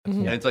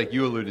And it's like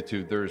you alluded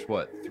to, there's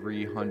what,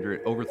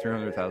 over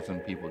 300,000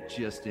 people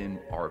just in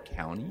our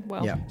county.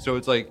 Well, Yeah. So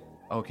it's like,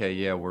 okay,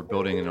 yeah, we're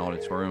building an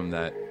auditorium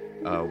that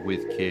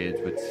with kids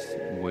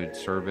would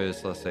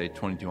service, let's say,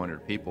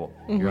 2,200 people.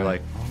 You're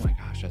like, oh my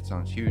gosh, that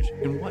sounds huge.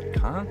 In what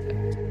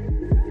context?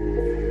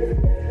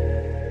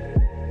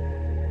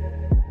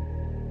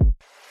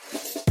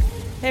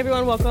 Hey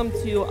everyone, welcome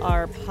to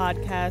our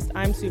podcast.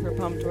 I'm super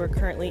pumped. We're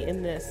currently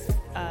in this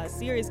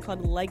series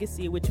called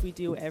Legacy, which we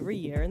do every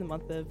year in the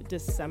month of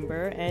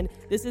December. And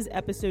this is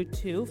episode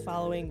 2,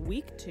 following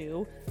week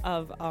 2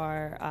 of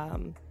our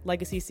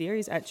Legacy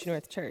series at True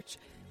North Church.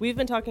 We've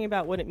been talking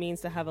about what it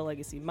means to have a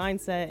legacy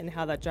mindset and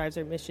how that drives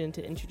our mission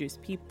to introduce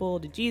people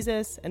to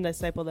Jesus and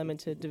disciple them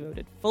into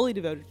fully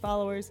devoted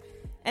followers.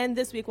 And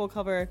this week we'll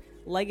cover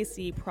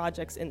legacy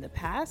projects in the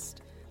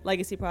past,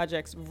 legacy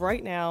projects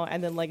right now,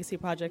 and then legacy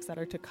projects that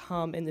are to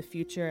come in the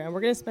future. And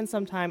we're going to spend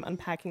some time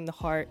unpacking the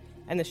heart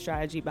and the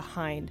strategy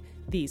behind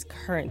these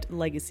current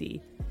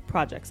legacy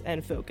projects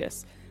and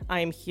focus. I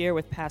am here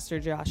with Pastor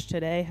Josh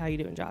today. How you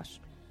doing, Josh?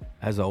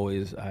 As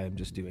always, I am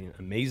just doing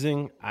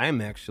amazing. I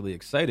am actually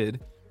excited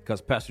because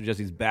Pastor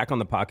Jesse's back on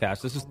the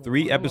podcast. This is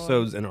 3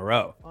 episodes in a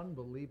row.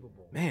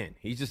 Unbelievable. Man,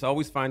 he just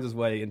always finds his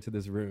way into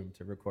this room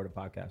to record a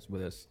podcast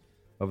with us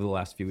over the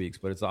last few weeks,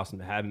 but it's awesome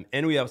to have him.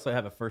 And we also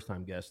have a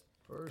first-time guest.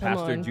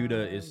 Pastor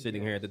Judah is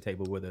sitting here at the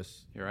table with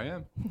us. Here I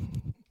am.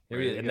 Here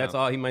he is. And that's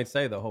all he might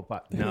say the whole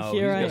podcast. No,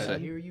 Here I he's am. gonna-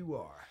 Here you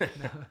are.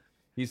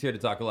 He's here to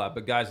talk a lot.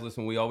 But guys,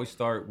 listen, we always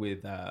start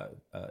with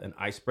an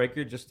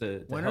icebreaker just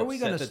to When are help we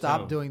set going to the stop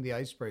tone. doing the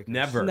icebreakers?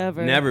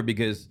 Never,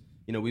 because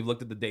we've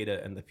looked at the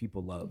data and the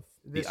people love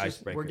This the is-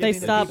 icebreaker. we're They giving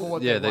the stop- people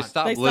what Yeah, they want.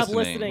 stopped They stopped listening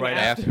listening right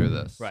after. after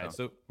this. Right.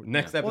 So. So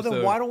next Well, episode,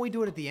 then why don't we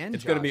do it at the end,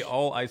 it's going to be Josh?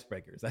 all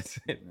icebreakers. That's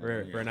it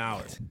for an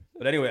hour.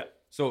 But anyway,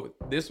 so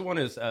this one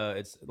is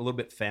it's a little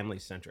bit family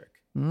centric.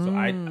 So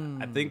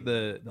I think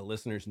the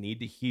listeners need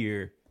to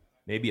hear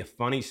maybe a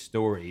funny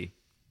story,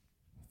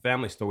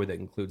 family story that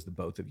includes the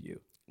both of you.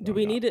 Do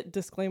we need a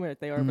disclaimer that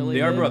they are related?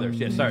 They are brothers.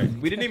 Yeah, sorry.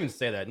 We didn't even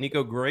say that.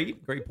 Nico,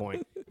 great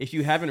point. If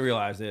you haven't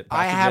realized it,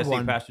 Pastor I have Jesse one.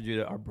 and Pastor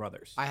Judah are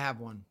brothers. I have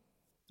one.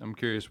 I'm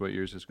curious what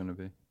yours is going to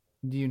be.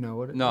 Do you know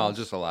what it No, I'll is?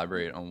 just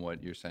elaborate on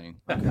what you're saying.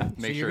 So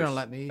Make you're sure gonna it's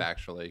let me-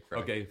 factually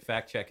correct. Okay,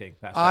 fact checking.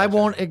 Pastor I fact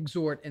won't checking.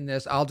 exhort in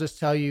this. I'll just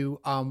tell you,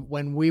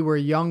 when we were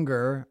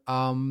younger,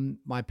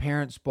 my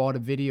parents bought a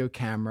video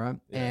camera,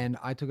 and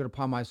I took it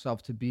upon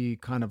myself to be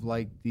kind of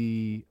like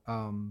the,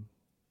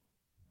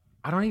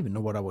 I don't even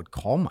know what I would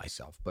call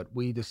myself, but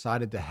we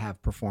decided to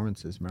have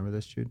performances. Remember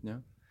this, Jude? Yeah.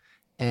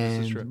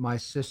 is true. And my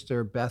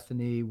sister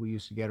Bethany, we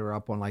used to get her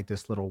up on like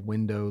this little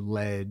window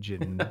ledge,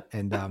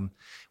 and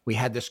we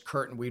had this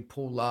curtain we'd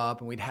pull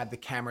up, and we'd have the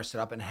camera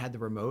set up and it had the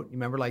remote. You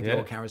remember, like the Yeah.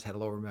 old cameras had a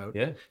little remote.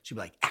 Yeah. She'd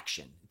be like,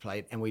 "Action!" Play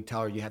it, and we'd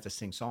tell her you have to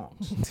sing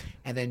songs.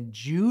 And then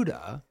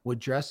Judah would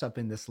dress up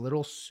in this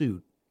little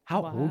suit.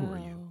 How old were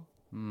you?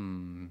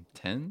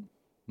 10?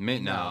 No,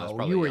 I was No,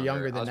 probably you were younger.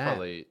 younger than I was that.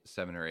 probably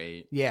 7 or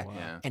 8. Yeah.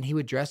 Yeah. And he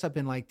would dress up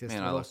in like this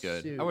Man, I little look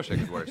good. suit. I wish I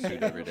could wear a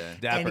suit every day.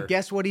 Dapper. And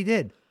guess what he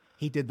did?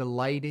 He did the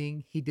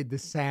lighting. He did the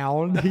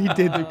sound. He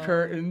did the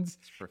curtains.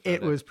 It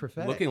prophetic. was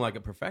prophetic. Looking like a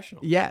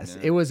professional. Yes,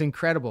 Yeah. it was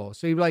incredible.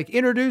 So he'd be like,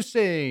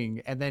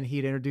 introducing, and then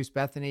he'd introduce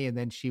Bethany, and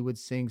then she would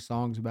sing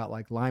songs about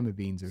like lima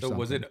beans or So something.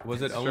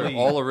 was it Sure, only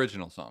all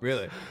original songs.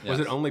 really? Was Yes.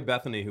 it only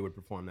Bethany who would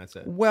perform? That's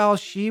it. Well,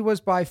 she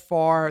was by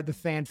far the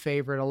fan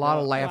favorite. A lot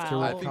of laughter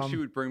Wow. I would think come. she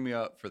would bring me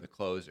up for the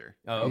closer.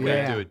 Oh, And okay. we'd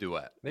Yeah. do a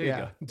duet. There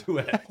Yeah. you go.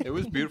 Duet. It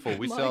was beautiful.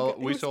 We My sold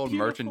God, it we was sold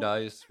beautiful.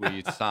 merchandise.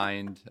 We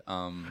signed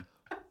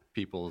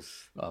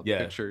people's Yeah.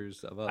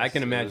 pictures of us. I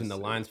can It imagine was- the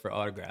lines for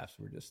autographs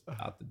were just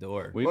out the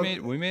door. We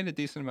made a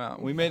decent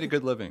amount. We made a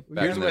good living.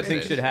 Back Here's in what I those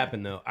think days. should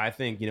happen, though. I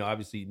think,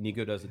 obviously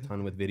Nico does a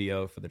ton with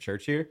video for the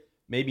church here.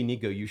 Maybe,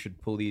 Nico, you should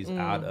pull these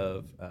out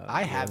of...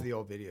 I have the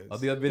old videos.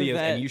 of the other videos,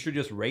 vet. and you should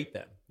just rate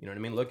them. You know what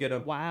I mean? Look at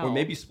them. Wow. Or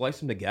maybe splice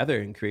them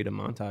together and create a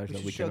montage We that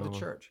should we show can the all-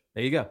 church.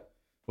 There you go.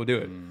 We'll do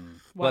it.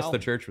 Bless Wow. the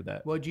church with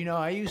that. Well, do you know,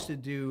 I used to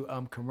do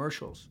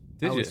commercials.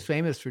 Did I was you?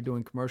 famous for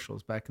doing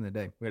commercials back in the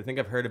day. I think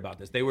I've heard about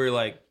this. They were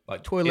like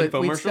Toilet,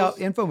 we'd sell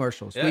infomercials.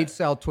 infomercials. Yeah. We'd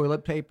sell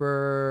toilet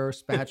paper,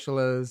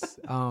 spatulas.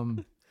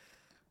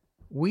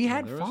 We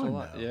had There was a fun.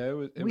 lot. though. Yeah, it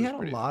was we had a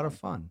pretty lot fun. of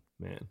fun.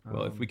 Man,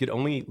 well, if we could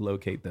only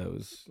locate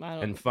those I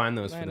don't- and find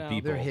those I for the know.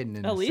 people. They're hidden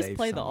in At a least safe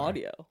play the somewhere.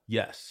 audio.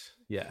 Yes.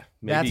 Yeah.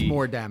 That's Maybe-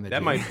 more damaging.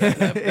 That might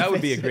that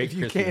would be a If great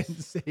you Christmas.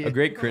 can't see A it.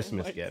 great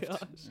Christmas my gift. gosh.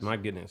 My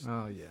goodness.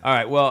 Oh yeah. All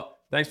right. Well,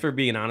 thanks for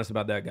being honest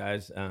about that,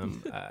 guys.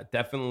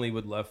 Definitely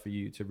would love for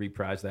you to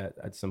reprise that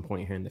at some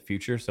point here in the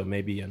future. So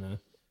maybe on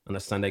a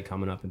Sunday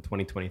coming up in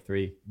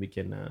 2023, we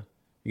can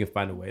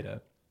find a way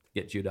to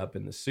get Jude up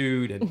in the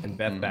suit and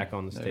Beth back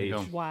on the There you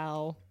stage go.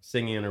 Wow.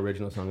 singing an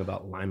original song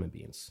about lima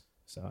beans.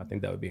 So I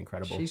think that would be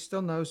incredible. She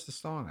still knows the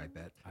song, I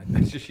bet. I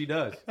bet you she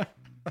does.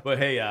 But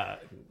hey,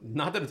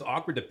 not that it's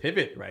awkward to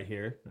pivot right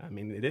here. I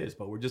mean, it is,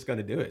 but we're just going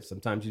to do it.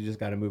 Sometimes you just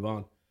got to move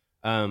on.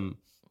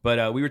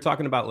 But we were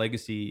talking about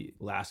legacy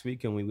last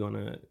week, and we want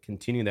to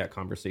continue that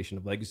conversation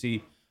of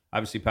legacy.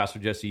 Obviously, Pastor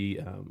Jesse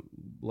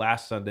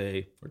last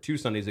Sunday or 2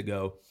 Sundays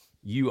ago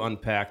you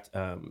unpacked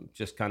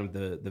just kind of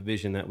the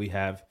vision that we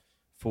have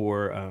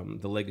for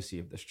the legacy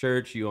of this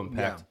church. You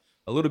unpacked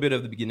a little bit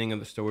of the beginning of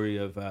the story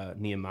of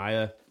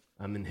Nehemiah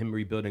and him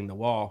rebuilding the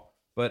wall.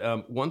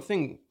 But one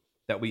thing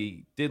that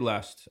we did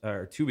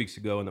 2 weeks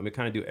ago, and that we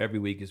kind of do every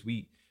week, is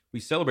we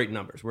celebrate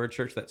numbers. We're a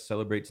church that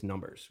celebrates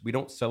numbers. We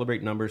don't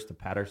celebrate numbers to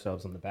pat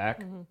ourselves on the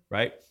back,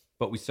 right?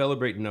 But we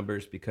celebrate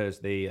numbers because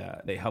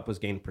they help us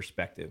gain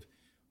perspective.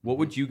 What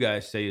would you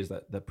guys say is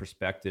that the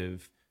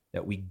perspective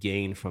that we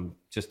gain from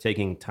just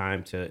taking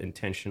time to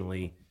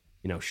intentionally,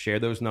 share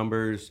those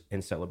numbers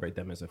and celebrate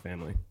them as a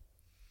family?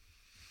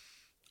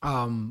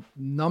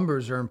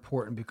 Numbers are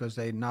important because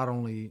they not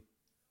only,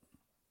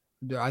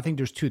 I think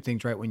there's two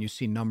things, right? When you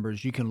see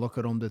numbers, you can look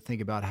at them to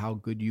think about how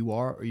good you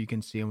are, or you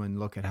can see them and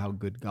look at how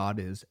good God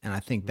is. And I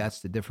think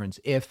that's the difference.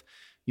 If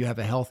you have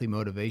a healthy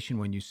motivation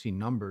when you see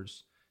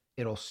numbers,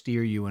 it'll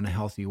steer you in a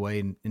healthy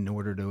way in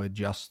order to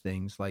adjust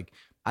things. Like,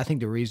 I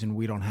think the reason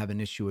we don't have an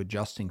issue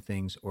adjusting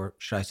things, or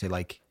should I say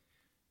like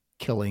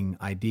killing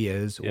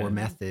ideas or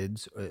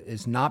methods,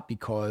 is not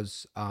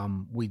because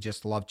we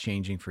just love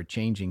changing for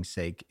changing's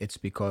sake. It's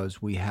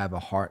because we have a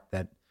heart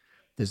that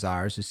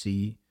desires to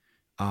see,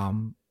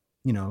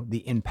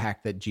 the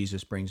impact that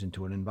Jesus brings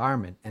into an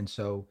environment. And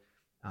so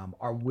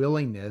our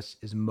willingness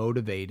is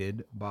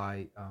motivated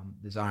by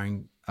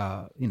desiring,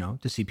 to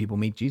see people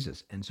meet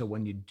Jesus. And so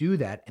when you do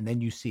that and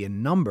then you see a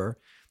number,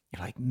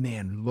 you're like,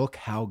 man, look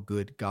how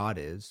good God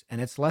is.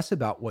 And it's less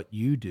about what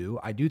you do.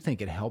 I do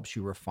think it helps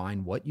you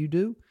refine what you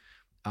do.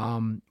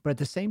 But at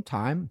the same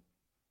time,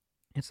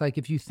 it's like,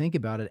 if you think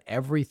about it,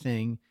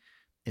 everything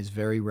is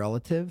very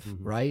relative,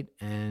 right?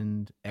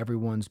 And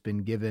everyone's been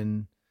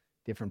given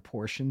different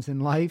portions in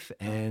life,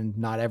 and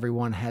not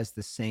everyone has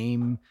the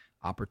same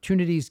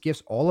opportunities,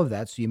 gifts, all of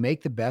that. So you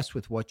make the best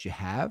with what you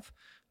have.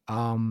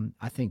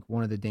 I think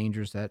one of the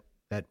dangers that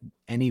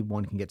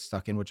anyone can get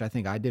stuck in, which I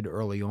think I did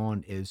early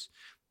on, is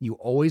you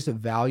always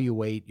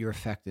evaluate your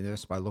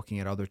effectiveness by looking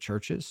at other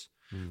churches.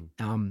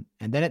 And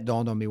then it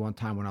dawned on me one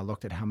time when I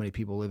looked at how many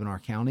people live in our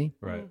county.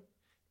 Right.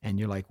 And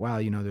you're like, wow,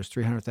 there's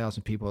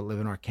 300,000 people that live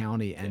in our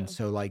county. And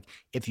so like,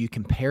 if you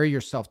compare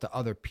yourself to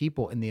other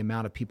people and the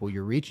amount of people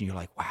you're reaching, you're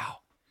like, wow,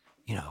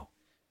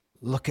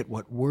 look at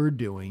what we're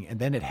doing. And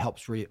then it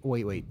helps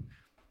wait,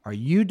 are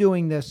you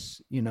doing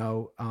this,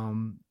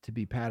 to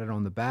be patted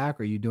on the back?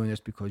 Or are you doing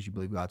this because you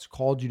believe God's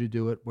called you to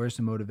do it? Where's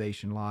the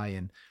motivation lie?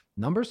 And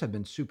numbers have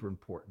been super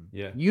important.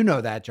 Yeah. You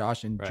know that,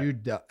 Josh, and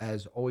Jude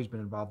has always been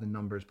involved in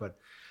numbers, but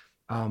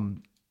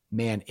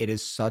man, it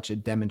is such a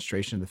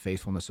demonstration of the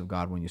faithfulness of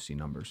God when you see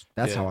numbers.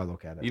 That's how I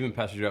look at it. Even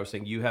Pastor Joe was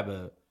saying you have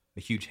a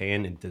huge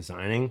hand in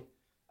designing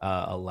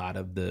a lot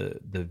of the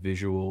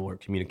visual or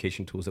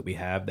communication tools that we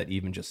have that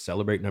even just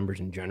celebrate numbers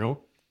in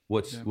general.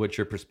 What's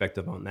your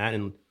perspective on that,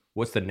 and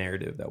what's the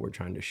narrative that we're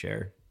trying to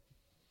share?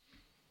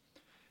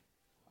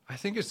 I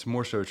think it's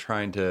more so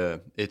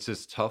it's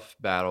this tough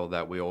battle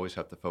that we always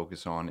have to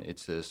focus on.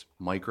 It's this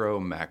micro,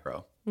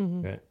 macro.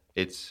 Okay.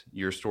 It's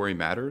your story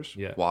matters.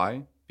 Yeah.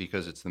 Why?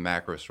 Because it's the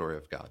macro story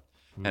of God.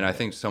 And I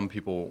think some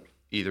people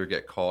either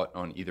get caught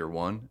on either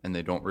one and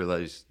they don't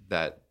realize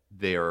that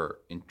they are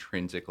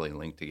intrinsically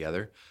linked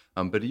together.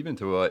 But even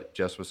to what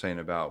Jess was saying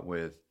about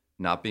with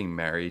not being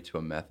married to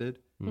a method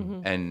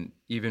and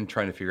even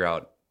trying to figure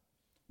out,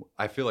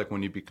 I feel like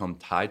when you become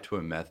tied to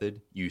a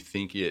method, you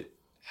think it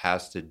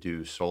has to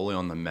do solely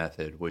on the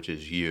method, which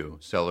is you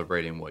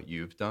celebrating what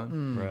you've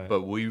done. Right.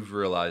 But we've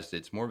realized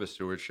it's more of a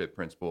stewardship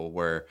principle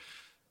where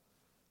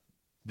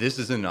this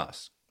isn't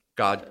us.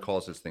 God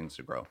causes things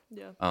to grow.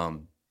 Yeah.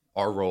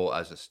 Our role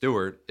as a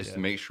steward is to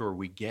make sure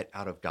we get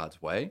out of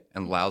God's way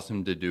and allows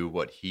him to do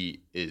what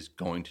he is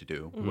going to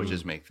do, which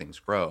is make things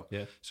grow.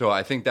 Yeah. So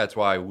I think that's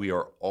why we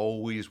are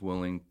always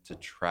willing to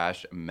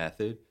trash a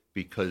method,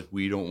 because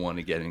we don't want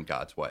to get in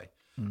God's way.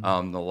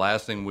 The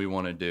last thing we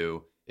want to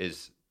do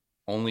is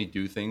only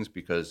do things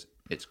because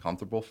it's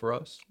comfortable for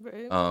us,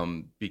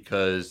 Right.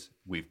 because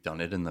we've done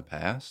it in the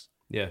past,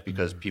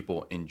 because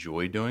people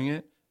enjoy doing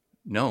it.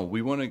 No,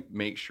 we want to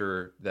make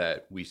sure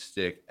that we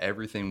stick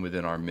everything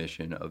within our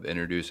mission of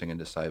introducing a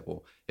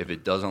disciple. If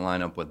it doesn't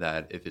line up with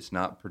that, if it's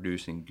not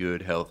producing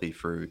good, healthy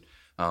fruit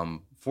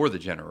for the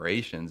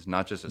generations,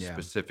 not just a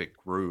specific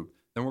group,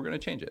 then we're going to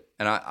change it.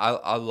 And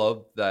I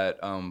love that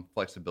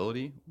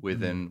flexibility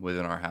within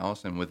our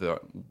house and with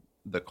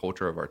the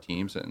culture of our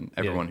teams and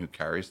everyone who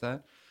carries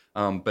that.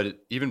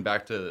 But even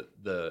back to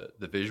the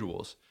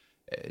visuals,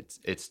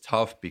 it's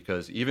tough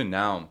because even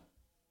now,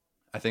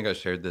 I think I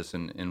shared this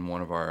in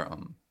one of our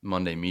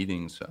Monday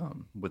meetings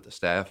with the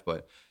staff,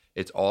 but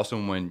it's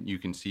awesome when you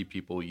can see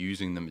people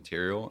using the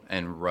material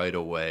and right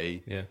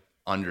away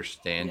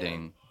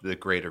understanding the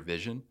greater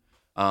vision.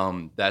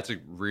 That's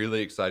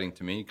really exciting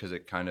to me because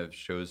it kind of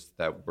shows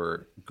that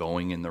we're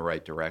going in the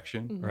right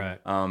direction.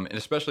 Right. And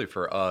especially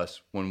for us,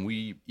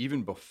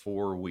 even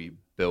before we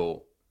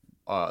built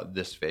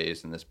this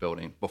phase in this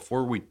building,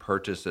 before we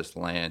purchased this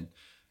land,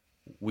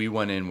 we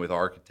went in with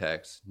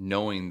architects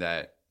knowing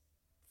that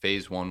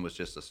phase one was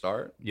just a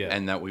start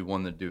and that we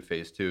wanted to do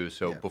phase two.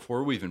 So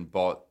before we even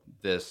bought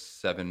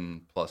this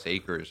 7+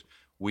 acres,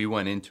 we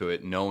went into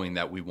it knowing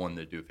that we wanted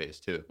to do phase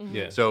 2. Mm-hmm.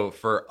 Yeah. So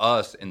for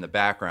us in the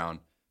background,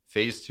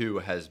 phase 2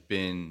 has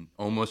been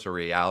almost a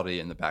reality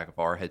in the back of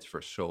our heads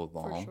for so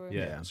long. For sure.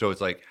 Yeah. So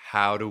it's like,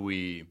 how do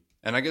we,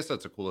 and I guess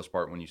that's the coolest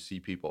part when you see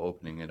people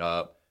opening it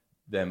up,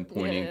 them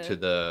pointing to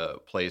the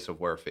place of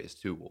where phase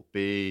 2 will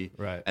be.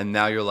 Right. And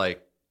now you're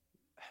like,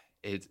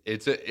 it's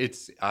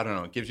I don't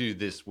know, it gives you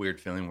this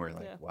weird feeling where you're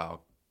like,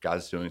 wow,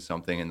 God's doing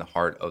something in the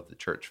heart of the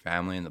church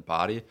family and the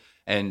body.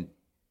 And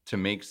to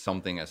make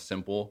something as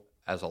simple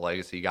as a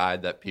legacy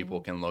guide that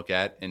people can look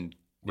at and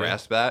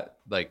grasp that,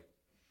 like,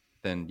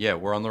 then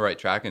we're on the right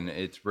track, and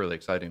it's really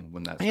exciting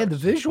when that. The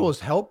visuals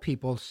help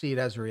people see it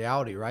as a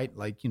reality, right?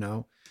 Like, you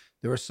know,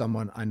 there was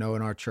someone I know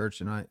in our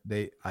church, and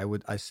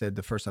I said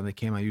the first time they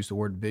came, I used the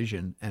word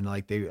vision, and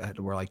like they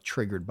were like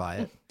triggered by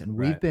it, and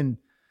we've been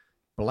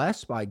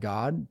blessed by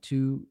God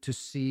to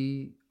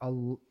see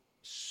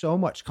so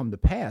much come to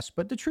pass.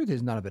 But the truth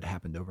is, none of it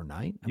happened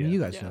overnight. I mean,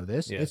 you guys know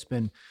this. It's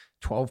been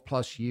 12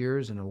 plus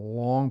years and a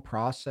long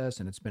process,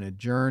 and it's been a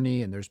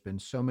journey, and there's been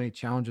so many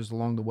challenges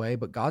along the way,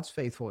 but God's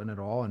faithful in it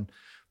all.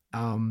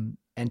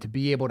 And to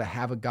be able to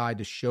have a guide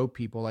to show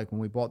people, like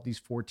when we bought these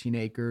 14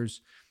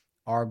 acres,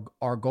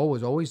 our goal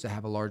was always to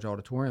have a large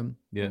auditorium.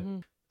 Yeah.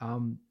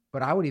 Mm-hmm.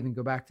 But I would even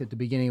go back to the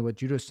beginning of what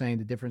Judah was saying,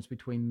 the difference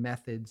between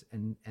methods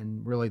and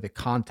really the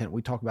content.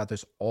 We talk about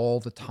this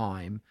all the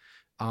time.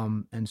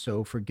 And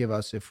so forgive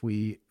us if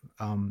we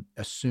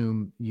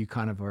assume you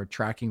kind of are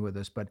tracking with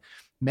us, but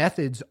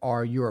methods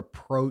are your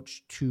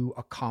approach to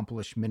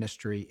accomplish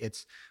ministry.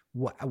 It's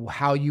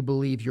how you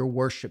believe your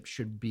worship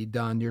should be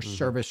done, your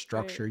service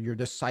structure, your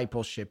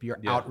discipleship, your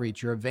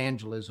outreach, your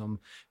evangelism,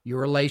 your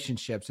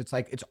relationships. It's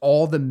like, it's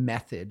all the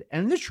method.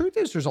 And the truth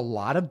is, there's a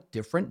lot of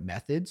different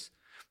methods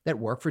that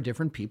work for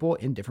different people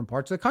in different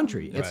parts of the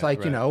country. It's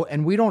you know,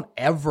 and we don't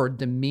ever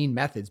demean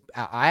methods.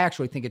 I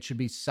actually think it should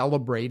be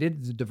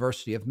celebrated, the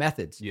diversity of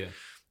methods. Yeah.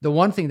 The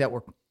one thing that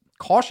we're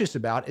cautious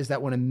about is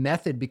that when a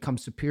method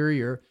becomes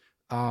superior,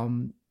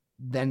 than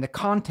the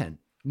content,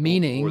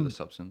 meaning or the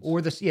substance,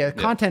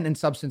 content and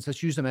substance.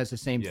 Let's use them as the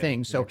same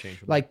thing. So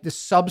like the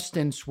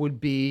substance would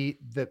be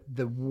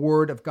the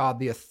word of God,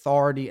 the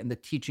authority and the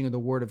teaching of the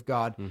word of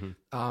God.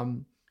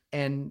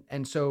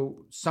 And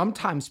so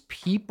sometimes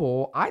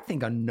people, I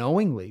think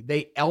unknowingly,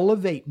 they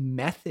elevate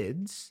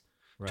methods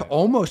to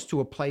almost to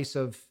a place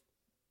of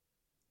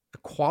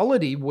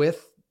equality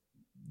with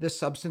the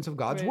substance of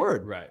God's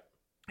word. Right.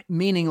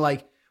 Meaning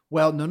like,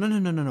 well,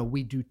 no.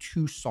 We do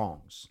 2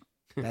 songs.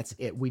 That's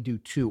it. We do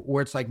 2.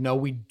 Or it's like, no,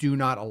 we do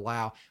not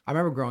allow. I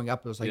remember growing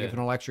up, it was like, if an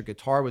electric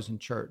guitar was in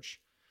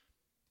church,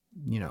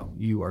 you know,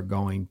 you are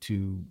going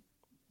to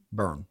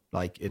burn.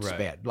 Like it's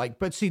bad. Like,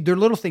 but see, there are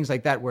little things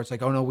like that where it's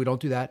like, oh no, we don't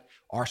do that.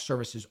 Our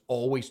service is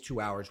always 2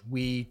 hours.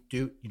 We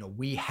do, you know,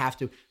 we have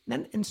to. And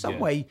then in some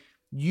way,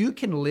 you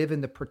can live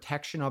in the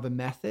protection of a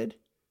method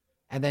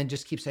and then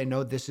just keep saying,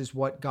 no, this is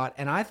what God.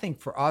 And I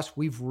think for us,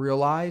 we've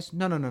realized,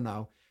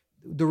 no.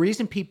 The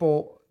reason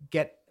people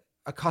get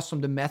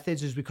accustomed to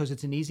methods is because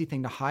it's an easy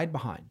thing to hide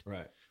behind.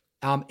 Right.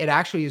 It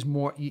actually is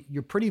more,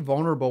 you're pretty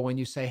vulnerable when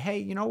you say, hey,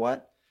 you know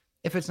what?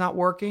 If it's not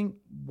working,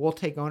 we'll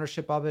take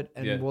ownership of it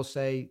and we'll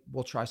say,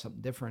 we'll try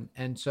something different.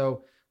 And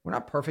so we're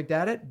not perfect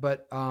at it,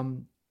 but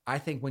I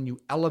think when you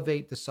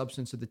elevate the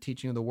substance of the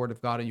teaching of the word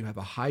of God and you have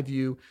a high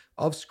view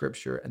of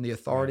scripture and the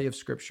authority of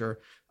scripture,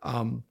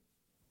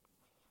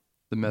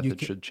 the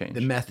method should change. The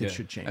method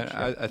should change. And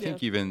I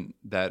think even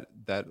that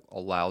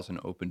allows an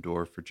open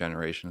door for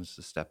generations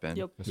to step in.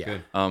 Yep. That's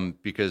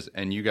good. Because,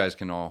 and you guys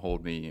can all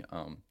hold me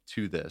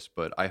to this,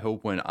 but I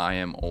hope when I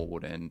am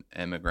old and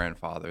am a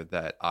grandfather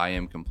that I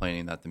am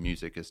complaining that the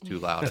music is too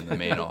loud in the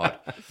main aud.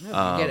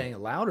 Getting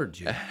louder,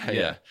 Jim.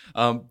 Yeah.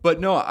 But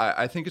no,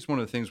 I think it's one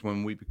of the things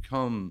when we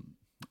become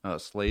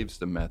slaves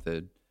to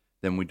method,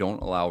 then we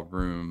don't allow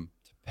room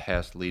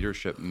pass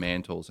leadership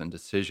mantles and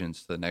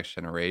decisions to the next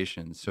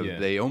generation. So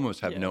they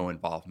almost have no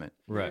involvement.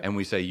 Right. And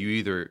we say you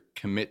either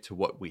commit to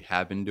what we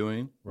have been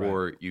doing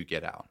or you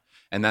get out.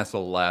 And that's the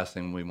last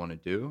thing we want to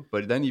do.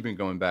 But then even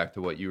going back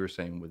to what you were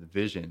saying with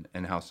vision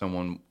and how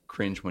someone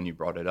cringed when you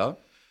brought it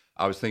up,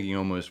 I was thinking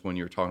almost when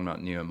you were talking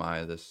about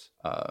Nehemiah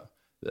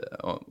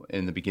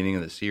in the beginning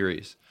of the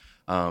series,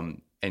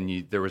 and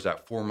there was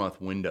that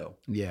 4-month window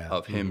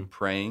of him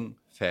praying,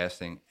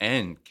 fasting,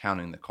 and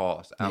counting the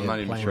cost. I'm not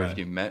even sure if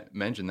you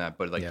mentioned that,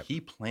 but like he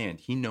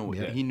planned. He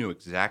knew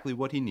exactly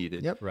what he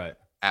needed.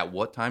 At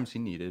what times he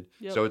needed.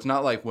 So it's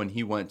not like when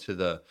he went to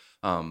the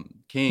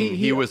king,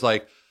 he was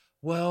like,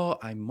 well,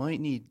 I might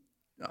need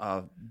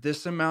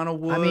this amount of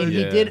wood. I mean,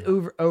 he did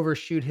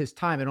overshoot his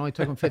time. It only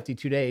took him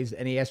 52 days,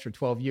 and he asked for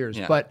 12 years.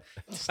 But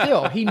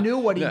still, he knew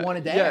what he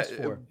wanted to ask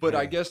for. But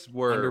I guess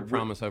under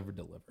promise, over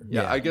deliver.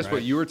 I guess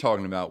what you were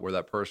talking about, where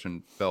that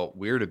person felt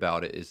weird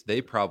about it, is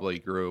they probably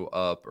grew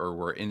up or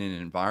were in an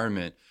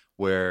environment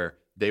where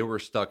they were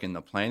stuck in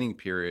the planning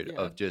period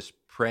of just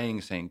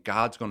praying, saying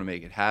God's going to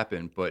make it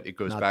happen. But it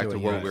goes back to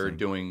what we were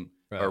doing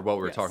or what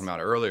we were talking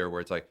about earlier,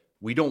 where it's like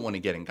we don't want to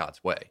get in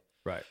God's way.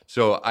 Right.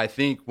 So I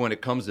think when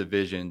it comes to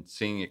vision,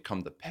 seeing it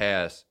come to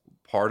pass,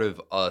 part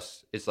of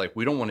us, it's like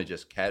we don't want to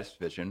just cast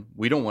vision.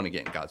 We don't want to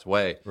get in God's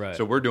way. Right.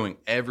 So we're doing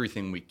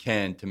everything we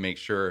can to make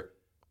sure,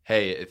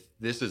 hey, if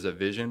this is a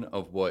vision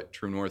of what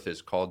True North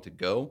is called to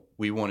go,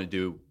 we want to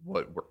do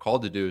what we're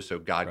called to do so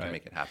God can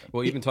make it happen.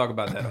 Well, even talk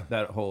about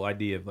that whole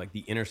idea of like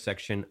the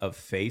intersection of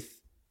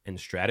faith and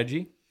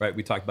strategy, right?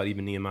 We talked about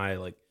even Nehemiah,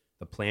 like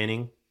the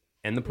planning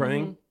and the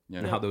praying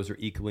and how those are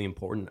equally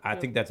important. I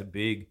think that's a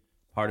big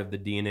part of the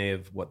DNA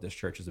of what this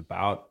church is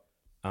about.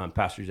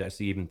 Pastor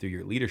Jesse, even through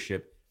your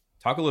leadership,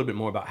 talk a little bit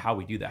more about how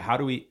we do that. How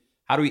do we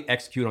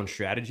execute on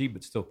strategy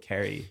but still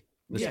carry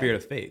the spirit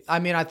of faith? I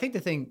mean, I think the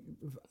thing,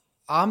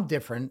 I'm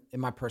different in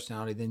my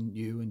personality than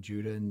you and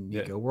Judah and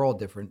Nico. We're all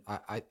different.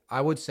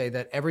 I would say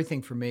that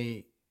everything for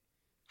me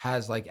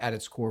has like at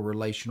its core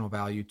relational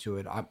value to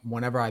it.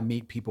 Whenever I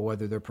meet people,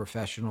 whether they're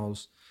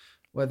professionals,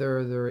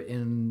 whether they're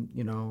in,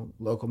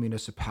 local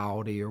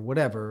municipality or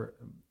whatever,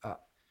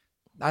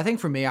 I think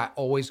for me, I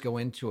always go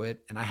into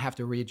it and I have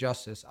to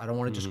readjust this. I don't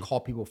want to just call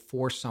people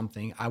for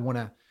something. I want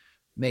to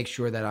make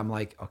sure that I'm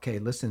like, okay,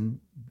 listen,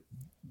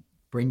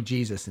 bring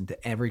Jesus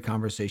into every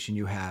conversation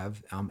you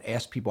have.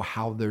 Ask people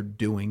how they're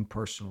doing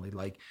personally.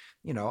 Like,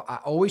 I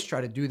always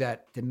try to do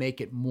that to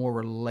make it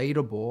more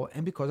relatable,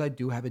 and because I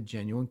do have a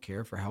genuine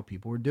care for how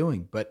people are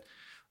doing. But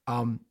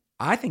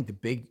I think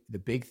the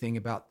big thing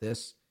about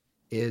this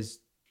is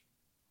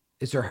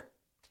it's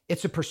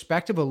a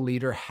perspective a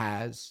leader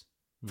has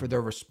for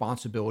their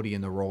responsibility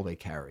and the role they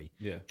carry.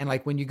 Yeah. And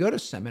like when you go to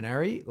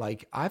seminary,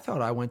 like I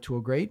felt I went to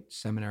a great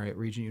seminary at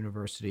Regent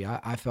University.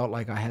 I felt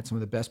like I had some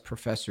of the best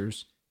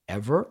professors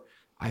ever.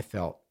 I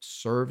felt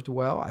served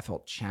well. I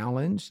felt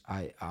challenged.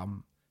 I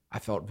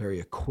felt very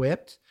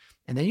equipped.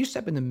 And then you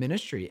step into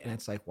ministry and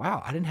it's like,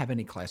 wow, I didn't have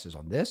any classes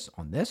on this.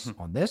 I didn't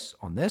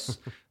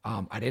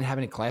have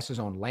any classes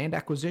on land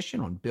acquisition,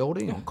 on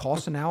building, on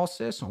cost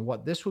analysis, on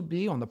what this would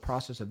be, on the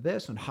process of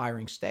this, on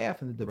hiring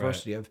staff and the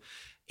diversity of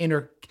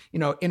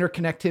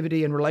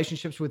interconnectivity and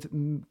relationships with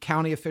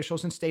county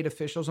officials and state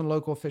officials and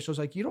local officials.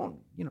 Like you don't,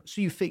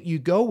 so you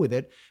go with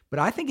it. But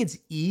I think it's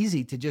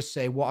easy to just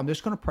say, well, I'm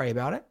just going to pray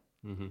about it.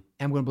 And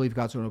I'm going to believe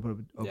God's going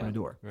to open a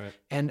door. Right.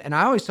 And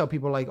I always tell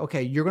people like,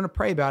 okay, you're going to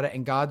pray about it.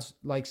 And God's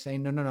like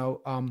saying,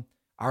 no. I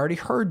already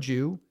heard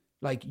you.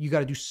 Like you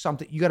got to do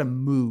something. You got to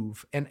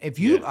move. And if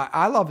you,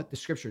 I love it. The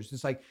scriptures.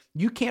 It's like,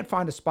 you can't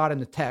find a spot in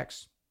the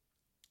text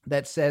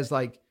that says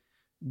like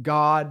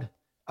God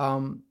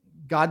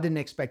didn't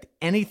expect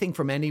anything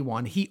from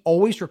anyone. He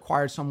always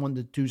required someone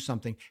to do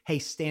something. Hey,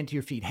 stand to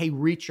your feet. Hey,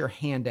 reach your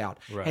hand out.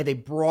 Right. Hey, they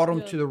brought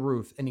them to the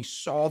roof and he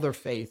saw their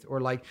faith,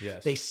 or like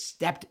they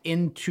stepped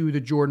into the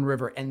Jordan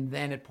River and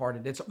then it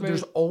parted.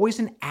 There's always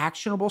an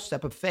actionable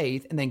step of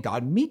faith and then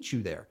God meets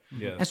you there.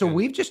 Yeah, and so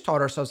we've just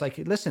taught ourselves like,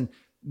 listen,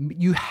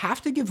 you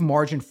have to give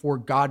margin for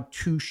God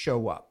to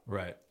show up.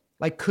 Right.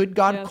 Like, could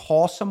God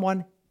call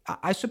someone?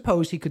 I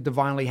suppose he could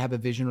divinely have a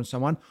vision on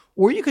someone,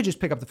 or you could just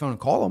pick up the phone and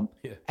call him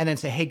and then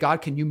say, hey,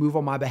 God, can you move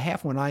on my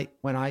behalf when I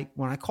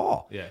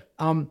call? Yeah.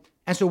 And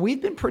so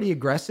we've been pretty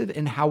aggressive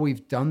in how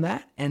we've done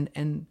that. And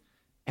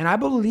I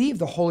believe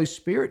the Holy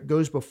Spirit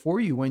goes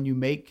before you when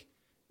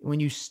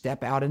you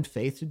step out in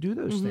faith to do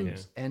those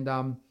things. Yeah.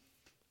 And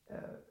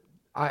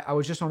I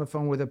was just on the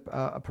phone with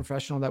a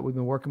professional that we've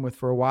been working with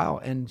for a while,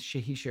 and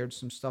he shared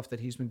some stuff that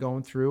he's been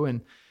going through,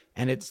 and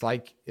it's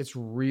like, it's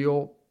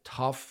real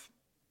tough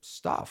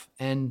stuff.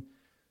 And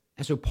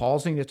so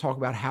pausing to talk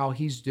about how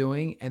he's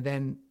doing, and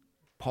then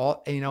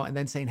and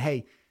then saying,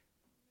 hey,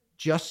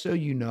 just so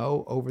you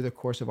know, over the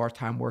course of our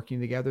time working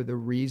together, the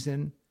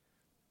reason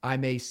I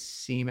may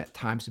seem at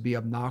times to be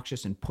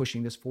obnoxious and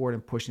pushing this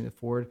forward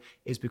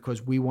is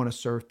because we want to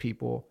serve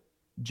people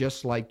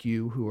just like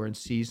you who are in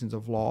seasons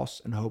of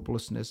loss and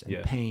hopelessness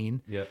and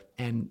pain. Yeah.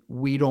 And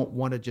we don't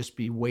want to just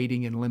be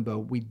waiting in limbo.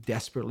 We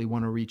desperately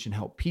want to reach and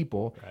help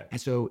people. Right. And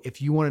so if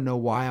you want to know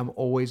why I'm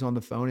always on the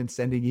phone and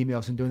sending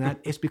emails and doing that,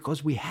 it's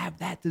because we have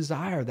that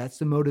desire. That's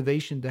the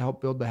motivation to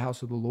help build the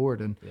house of the Lord.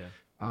 And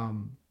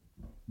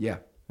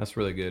that's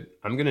really good.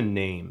 I'm going to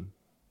name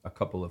a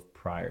couple of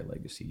prior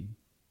legacy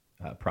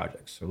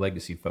projects or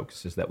legacy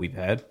focuses that we've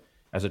had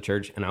as a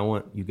church. And I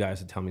want you guys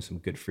to tell me some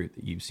good fruit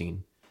that you've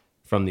seen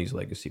from these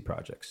legacy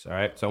projects. All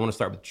right. So I want to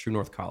start with True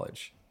North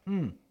College.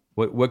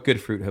 What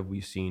good fruit have we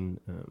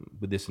seen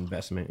with this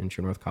investment in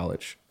True North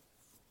College?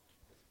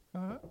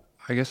 I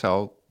guess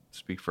I'll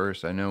speak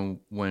first. I know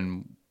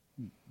when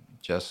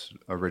Jess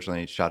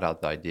originally shot out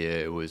the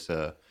idea,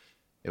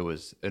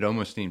 it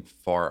almost seemed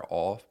far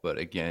off, but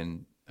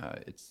again,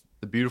 it's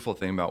the beautiful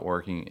thing about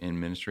working in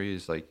ministry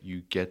is like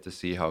you get to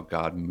see how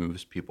God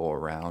moves people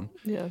around.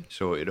 Yeah.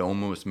 So it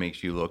almost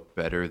makes you look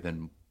better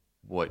than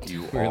what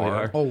you really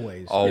are.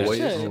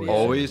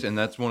 Always. And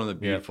that's one of the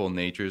beautiful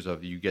natures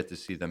of you get to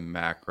see the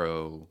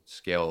macro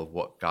scale of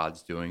what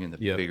God's doing in the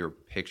bigger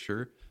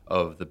picture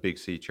of the Big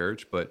C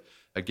Church. But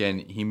again,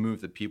 he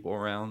moved the people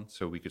around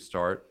so we could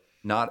start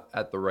not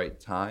at the right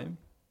time.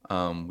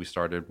 We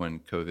started when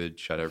COVID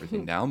shut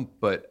everything down.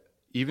 But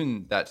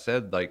even that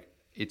said, like,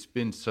 it's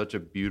been such a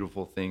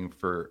beautiful thing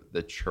for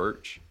the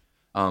church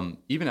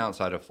even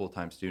outside of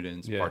full-time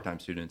students, part-time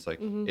students, like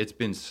it's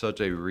been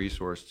such a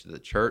resource to the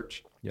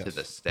church, to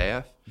the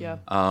staff. Yeah.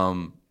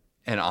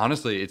 And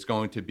honestly, it's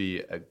going to be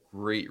a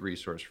great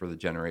resource for the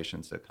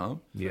generations to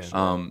come.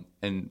 Yeah.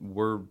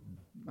 And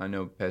I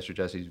know Pastor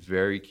Jesse's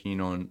very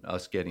keen on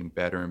us getting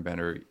better and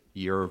better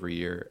year over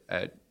year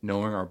at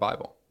knowing our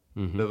Bible,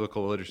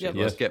 biblical literacy. Yep.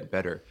 Let's get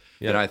better.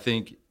 And I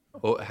think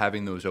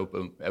having those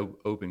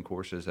open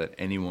courses that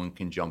anyone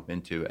can jump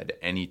into at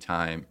any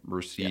time,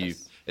 receive.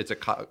 It's a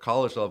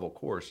college level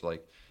course,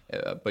 like,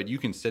 but you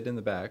can sit in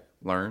the back,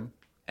 learn,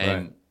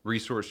 and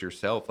resource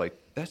yourself. Like,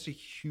 that's a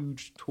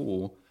huge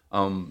tool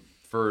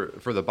for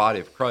the body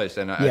of Christ,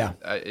 and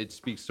it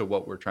speaks to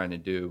what we're trying to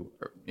do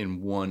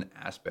in one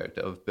aspect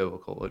of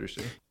biblical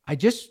literacy.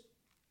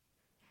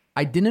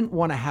 I didn't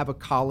want to have a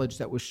college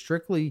that was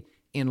strictly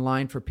in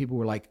line for people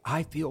who are like,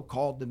 I feel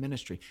called to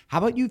ministry. How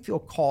about you feel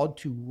called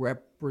to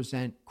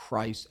represent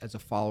Christ as a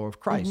follower of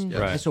Christ?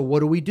 Yes. And so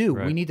what do?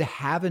 We need to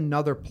have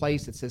another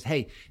place that says,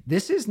 hey,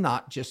 this is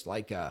not just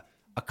like a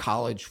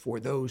college for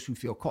those who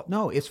feel called.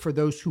 No, it's for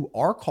those who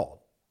are called,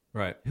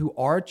 who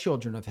are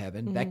children of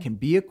heaven, that can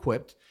be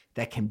equipped,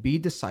 that can be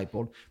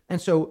discipled.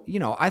 And so,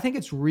 I think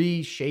it's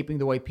reshaping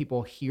the way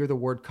people hear the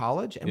word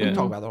college. And we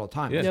talk about that all the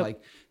time. It's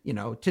like,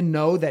 to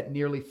know that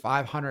nearly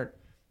 500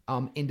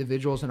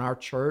 individuals in our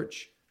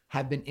church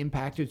have been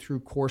impacted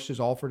through courses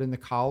offered in the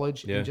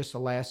college in just the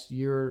last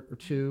year or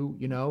two,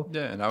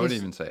 and I would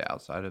even say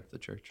outside of the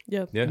church.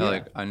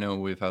 Like, I know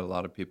we've had a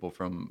lot of people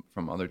from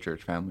other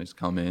church families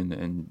come in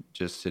and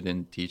just sit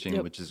in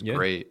teaching, which is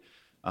great.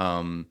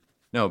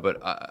 No,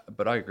 but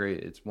I agree.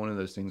 It's one of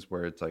those things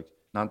where it's like,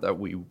 not that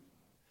we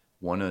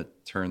want to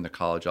turn the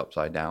college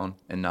upside down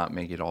and not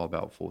make it all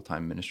about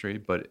full-time ministry,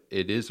 but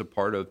it is a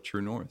part of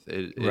True North.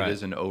 It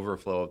is an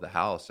overflow of the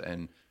house,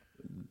 and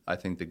I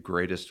think the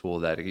greatest tool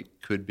that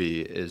it could be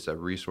is a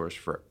resource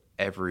for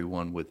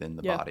everyone within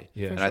the body.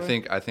 And I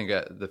think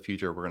at the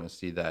future we're going to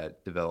see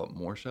that develop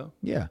more so.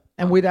 Yeah.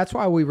 And that's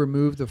why we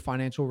removed the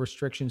financial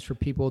restrictions for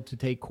people to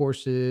take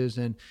courses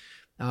and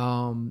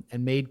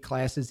made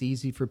classes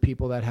easy for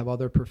people that have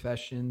other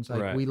professions.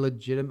 Like, we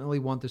legitimately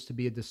want this to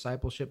be a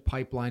discipleship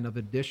pipeline of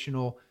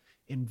additional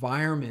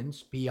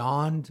environments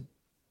beyond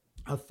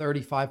a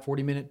 35,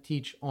 40-minute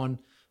teach on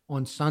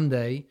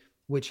Sunday,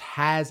 which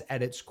has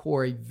at its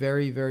core a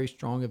very, very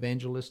strong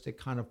evangelistic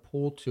kind of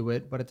pull to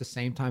it, but at the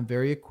same time,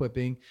 very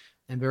equipping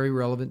and very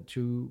relevant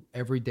to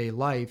everyday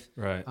life.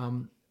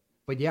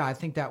 But yeah, I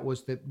think that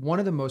was one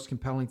of the most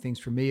compelling things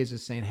for me is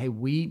just saying, hey,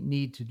 we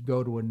need to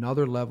go to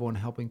another level in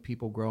helping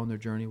people grow in their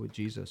journey with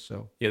Jesus.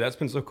 So that's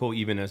been so cool,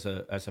 even as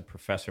a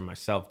professor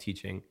myself,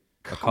 teaching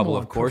a couple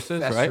of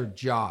courses, Professor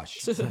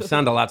Josh. I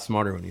sound a lot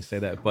smarter when you say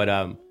that, but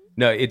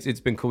no,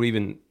 it's been cool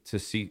even to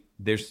see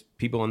there's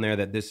people in there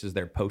that this is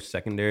their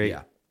post-secondary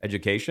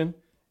education.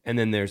 And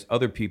then there's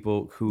other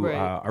people who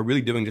are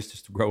really doing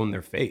just to grow in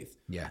their faith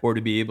or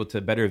to be able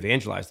to better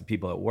evangelize the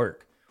people at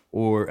work,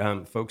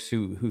 or folks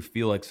who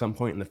feel like some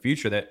point in the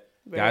future that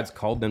God's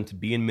called them to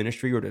be in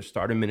ministry or to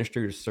start a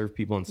ministry or to serve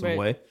people in some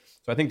way.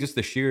 So I think just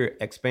the sheer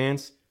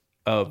expanse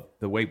of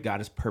the way God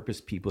has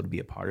purposed people to be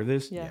a part of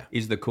this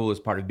is the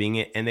coolest part of being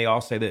it. And they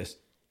all say this,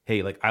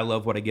 hey, like, I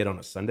love what I get on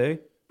a Sunday,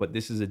 but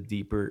this is a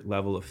deeper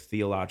level of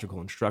theological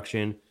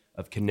instruction,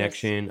 of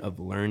connection, of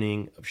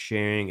learning, of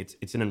sharing.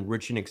 It's an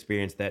enriching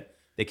experience that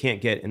they can't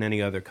get in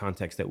any other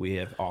context that we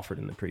have offered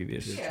in the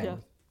previous.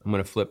 I'm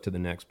going to flip to the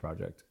next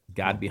project,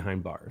 God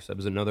Behind Bars. That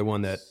was another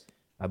one that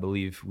I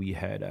believe we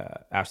had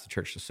asked the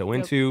church to sow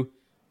into.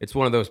 It's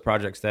one of those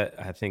projects that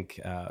I think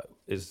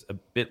is a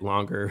bit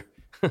longer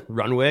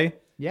runway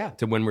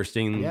to when we're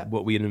seeing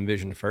what we had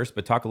envisioned first.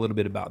 But talk a little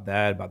bit about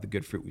that, about the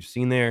good fruit we've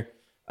seen there,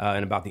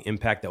 and about the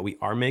impact that we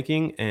are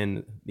making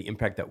and the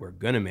impact that we're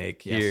going to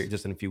make here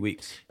just in a few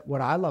weeks.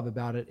 What I love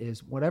about it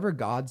is whatever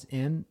God's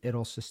in,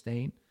 it'll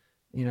sustain.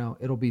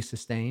 It'll be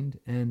sustained.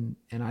 And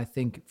I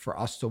think for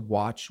us to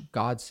watch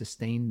God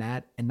sustain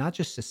that, and not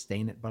just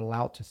sustain it, but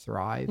allow it to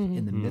thrive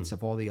in the midst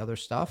of all the other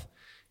stuff.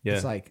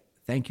 It's like,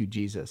 thank you,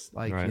 Jesus.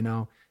 Like,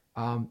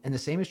 and the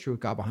same is true with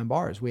God Behind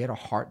Bars. We had a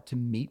heart to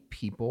meet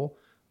people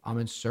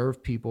and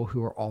serve people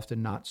who are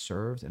often not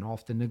served and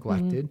often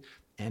neglected.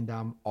 And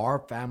our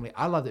family,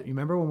 I loved it. You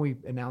remember when we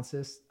announced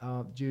this,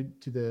 Jude,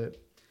 to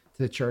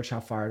the church, how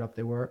fired up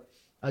they were,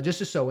 just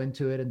to sow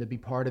into it and to be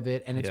part of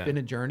it. And it's been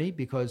a journey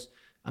because,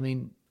 I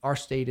mean, our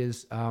state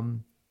is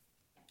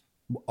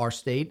our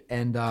state,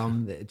 and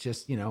it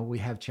just, we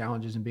have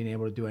challenges in being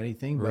able to do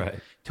anything. But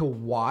to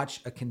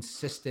watch a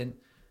consistent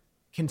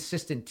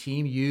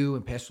team, you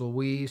and Pastor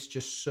Luis,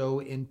 just sow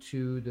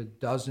into the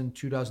 12,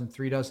 2 dozen,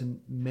 3 dozen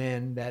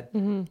men that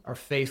are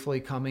faithfully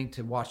coming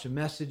to watch the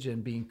message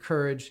and be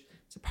encouraged.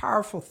 It's a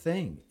powerful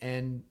thing.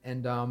 And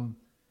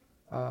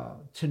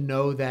to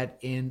know that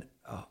in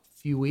a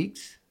few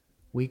weeks,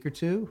 week or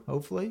two,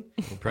 hopefully.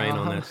 We're praying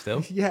on that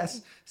still.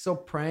 Yes. So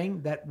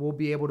praying that we'll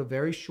be able to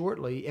very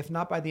shortly, if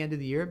not by the end of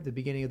the year, the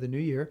beginning of the new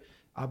year,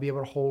 I'll be able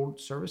to hold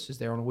services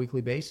there on a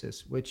weekly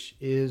basis, which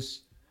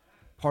is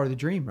part of the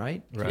dream,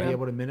 right? Right. To be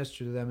able to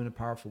minister to them in a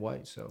powerful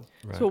way. So,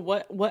 So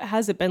what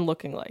has it been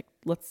looking like?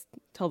 Let's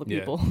tell the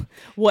people.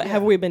 What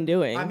have we been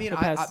doing? I mean,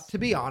 to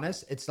be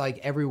honest, it's like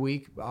every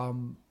week,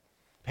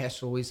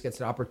 Pastor Luis gets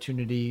an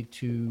opportunity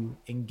to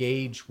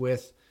engage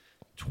with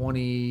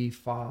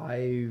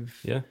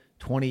 25,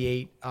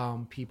 28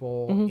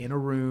 people in a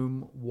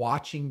room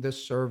watching the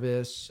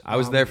service. I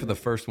was there for the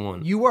first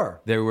one. You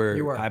were. There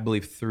were, I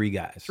believe, three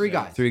guys. Three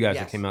guys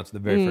that came out to the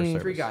very first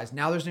service. 3 guys.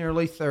 Now there's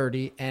nearly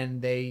 30,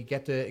 and they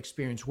get to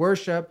experience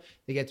worship.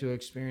 They get to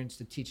experience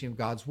the teaching of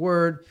God's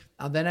word.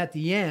 And then at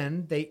the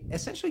end, they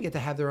essentially get to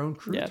have their own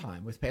crew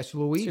time with Pastor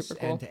Luis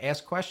and to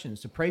ask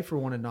questions, to pray for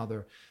one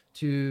another,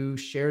 to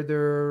share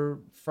their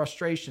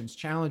frustrations,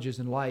 challenges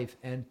in life.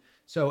 And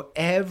so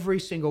every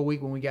single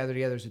week when we gather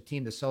together as a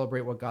team to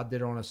celebrate what God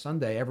did on a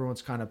Sunday,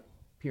 everyone's kind of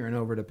peering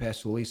over to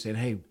Pastor Luis saying,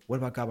 "Hey, what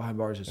about God Behind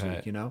Bars this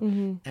week?" You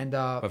know, and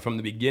but from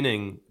the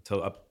beginning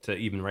till up to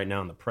even right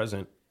now in the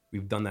present,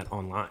 we've done that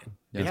online.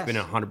 It's been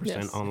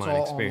 100%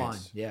 online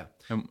experience.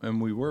 Online.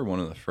 And we were one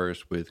of the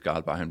first with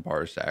God Behind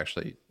Bars to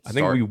actually. I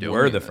think we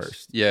were the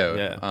first.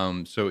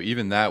 Yeah. So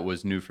even that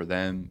was new for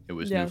them. It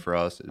was new for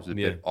us. It was a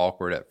bit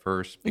awkward at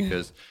first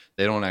because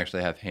they don't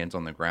actually have hands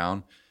on the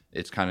ground.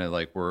 It's kind of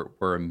like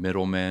we're a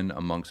middleman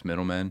amongst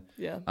middlemen.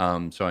 Yeah.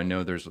 So I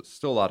know there's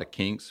still a lot of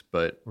kinks,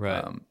 but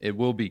it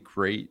will be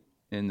great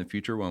in the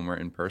future when we're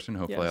in person.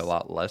 Hopefully, a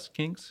lot less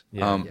kinks.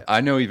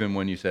 I know even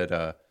when you said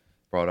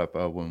brought up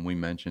when we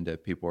mentioned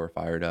it, people were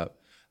fired up.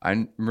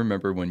 I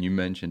remember when you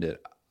mentioned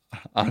it.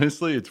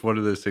 Honestly, it's one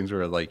of those things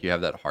where like you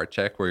have that heart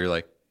check where you're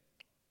like,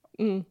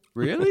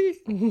 really?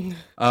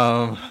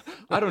 I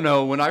don't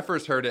know. When I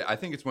first heard it, I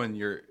think it's when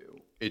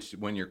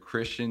your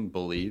Christian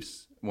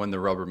beliefs. When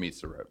the rubber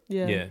meets the road.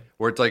 Yeah.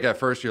 Where it's like at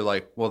first you're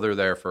like, well, they're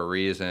there for a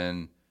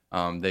reason.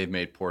 They've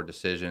made poor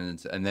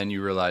decisions. And then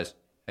you realize,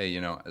 hey,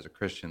 you know, as a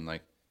Christian,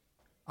 like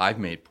I've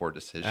made poor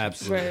decisions.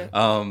 Absolutely.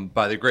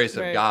 By the grace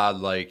of God,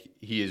 like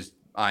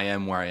I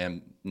am where I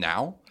am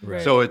now.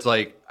 Right. So it's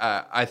like,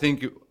 I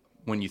think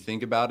when you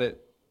think about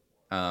it,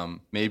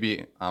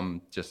 maybe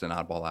I'm just an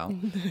oddball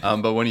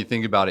out. But when you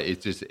think about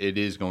it, it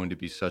is going to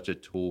be such a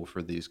tool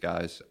for these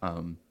guys.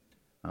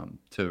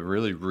 To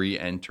really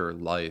re-enter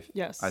life,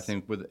 I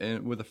think with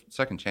a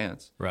second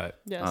chance, right?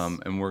 Yes,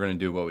 and we're going to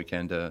do what we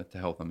can to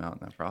help them out in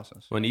that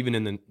process. Well, and even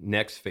in the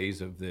next phase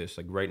of this,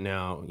 like right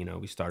now, you know,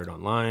 we started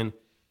online.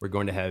 We're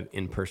going to have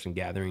in-person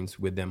gatherings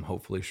with them,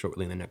 hopefully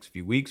shortly in the next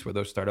few weeks, where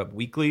those start up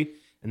weekly,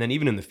 and then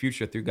even in the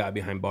future through God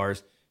Behind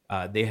Bars,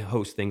 they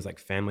host things like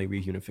family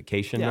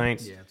reunification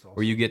nights, awesome.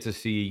 Where you get to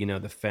see, you know,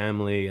 the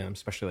family,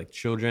 especially like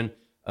children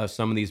of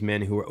some of these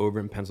men who are over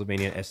in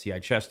Pennsylvania at SCI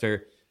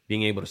Chester,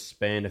 being able to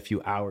spend a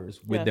few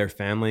hours with their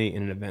family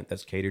in an event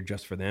that's catered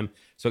just for them.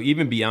 So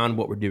even beyond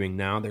what we're doing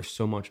now, there's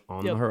so much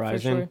on the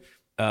horizon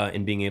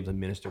in being able to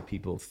minister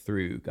people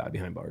through God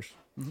Behind Bars.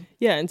 Mm-hmm.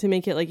 Yeah, and to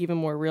make it like even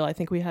more real, I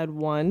think we had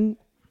one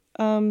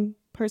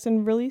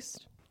person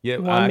released. Yeah,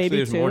 one, actually maybe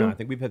there's 2. more now. I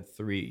think we've had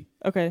 3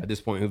 at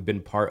this point who've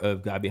been part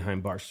of God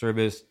Behind Bars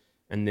service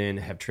and then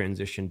have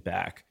transitioned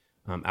back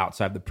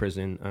outside the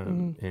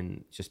prison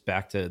and just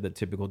back to the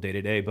typical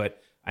day-to-day.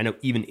 But I know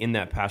even in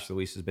that, Pastor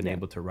Luis has been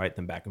able to write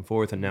them back and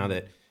forth. And now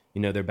that,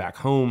 you know, they're back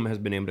home, has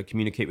been able to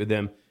communicate with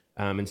them.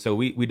 And so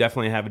we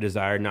definitely have a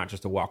desire not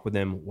just to walk with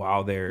them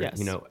while they're,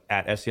 you know,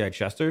 at SCI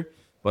Chester,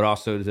 but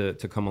also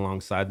to come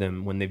alongside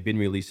them when they've been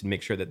released and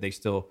make sure that they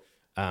still,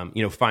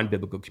 you know, find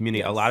biblical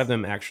community. A lot of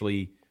them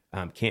actually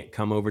can't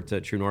come over to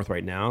True North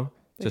right now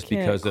just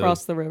because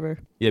cross the river.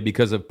 Yeah,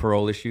 because of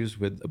parole issues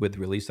with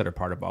release that are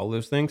part of all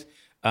those things.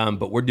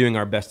 But we're doing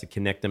our best to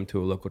connect them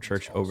to a local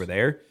church over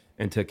there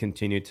and to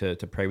continue to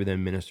pray with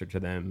them, minister to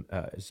them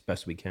as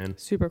best we can.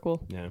 Super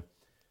cool. Yeah.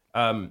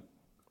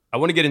 I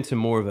want to get into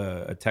more of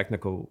a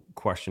technical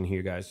question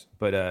here, guys.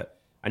 But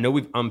I know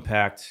we've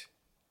unpacked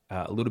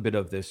a little bit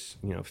of this,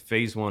 you know,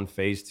 phase 1,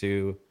 phase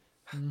 2,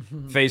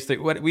 phase 3.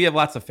 We have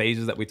lots of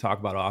phases that we talk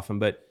about often,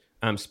 but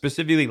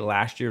specifically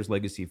last year's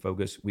legacy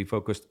focus, we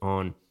focused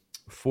on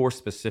 4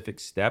 specific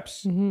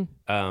steps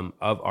of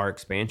our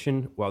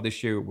expansion, while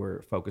this year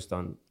we're focused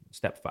on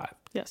step 5.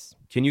 Yes.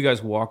 Can you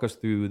guys walk us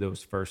through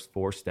those first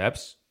 4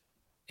 steps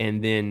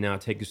and then now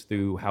take us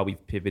through how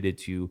we've pivoted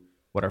to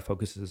what our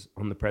focus is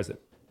on the present?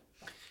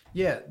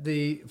 Yeah,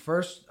 the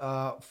first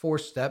 4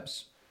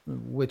 steps,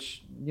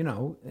 which, you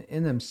know,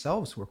 in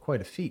themselves were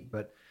quite a feat,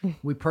 but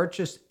we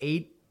purchased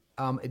 8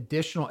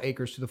 additional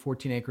acres to the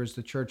 14 acres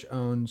the church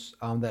owns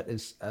that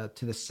is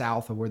to the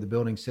south of where the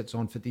building sits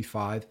on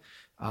 55.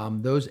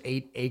 Those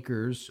 8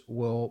 acres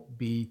will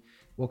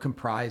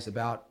comprise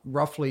about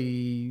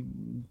roughly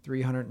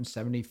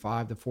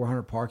 375 to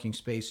 400 parking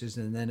spaces.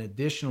 And then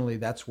additionally,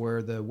 that's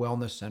where the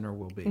wellness center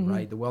will be,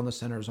 right? The wellness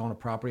center is on a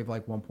property of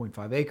like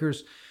 1.5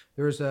 acres.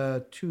 There's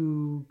a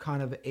 2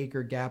 kind of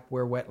acre gap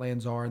where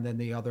wetlands are. And then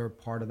the other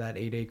part of that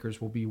 8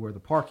 acres will be where the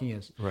parking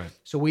is. Right.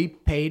 So we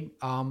paid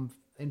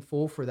in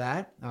full for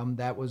that.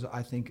 That was,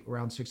 I think,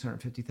 around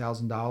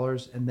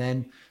 $650,000. And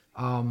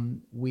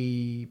then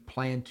we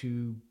plan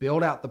to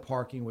build out the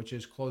parking, which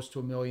is close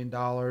to $1 million.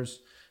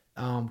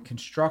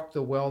 construct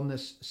the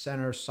wellness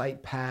center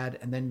site pad,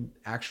 and then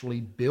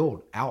actually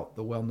build out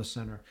the wellness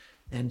center.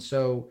 And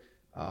so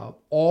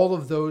all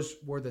of those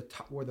were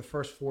the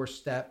first 4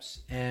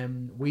 steps,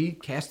 and we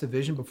cast a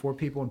vision before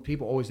people, and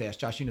people always ask,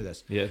 Josh, you know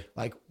this,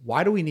 like,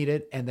 why do we need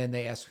it? And then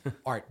they ask,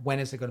 all right, when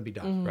is it going to be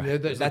done?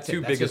 Right. That's the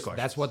 2 biggest questions.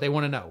 That's what they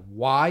want to know,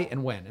 why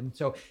and when. And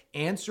so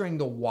answering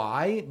the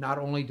why, not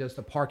only does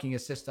the parking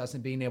assist us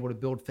in being able to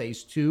build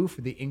phase 2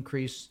 for the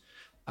increase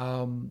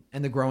and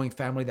the growing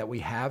family that we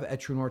have at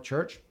True North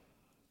Church,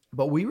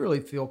 but we really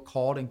feel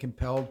called and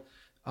compelled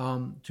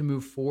to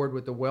move forward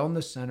with the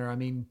wellness center. I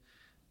mean,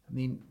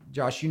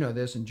 Josh, you know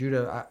this, and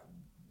Judah,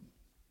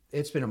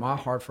 it's been in my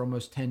heart for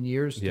almost 10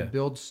 years to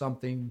build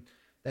something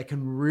that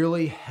can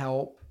really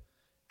help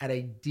at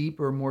a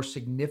deeper, more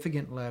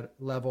significant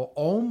level,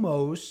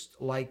 almost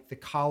like the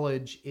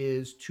college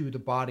is to the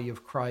body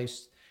of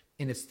Christ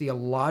in its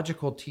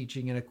theological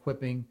teaching and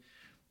equipping.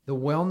 The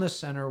wellness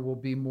center will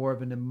be more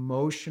of an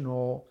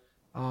emotional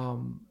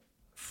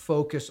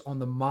focus on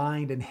the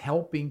mind and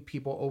helping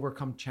people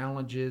overcome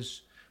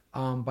challenges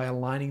by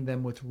aligning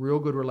them with real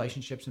good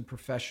relationships and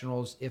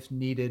professionals if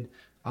needed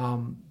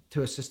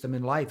to assist them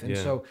in life. And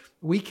so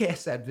we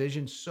cast that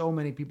vision. So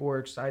many people were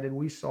excited.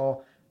 We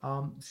saw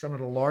some of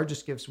the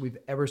largest gifts we've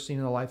ever seen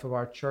in the life of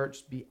our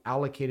church be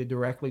allocated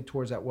directly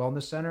towards that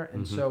wellness center.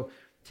 And so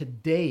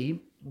today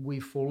we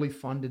fully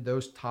funded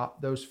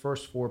those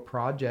first 4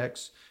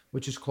 projects,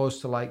 which is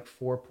close to like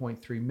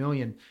 $4.3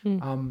 million.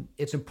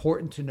 It's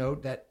important to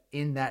note that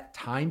in that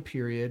time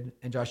period,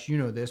 and Josh, you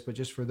know this, but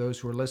just for those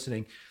who are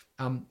listening,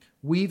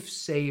 we've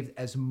saved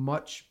as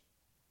much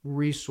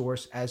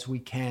resource as we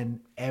can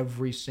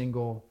every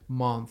single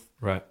month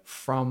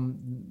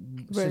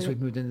since we've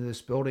moved into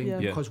this building,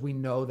 because we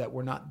know that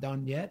we're not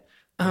done yet.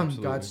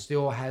 God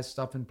still has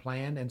stuff in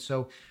plan. And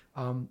so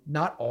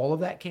not all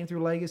of that came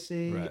through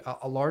Legacy.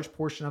 A large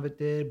portion of it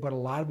did, but a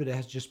lot of it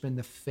has just been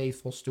the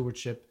faithful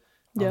stewardship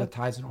of the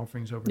tithes and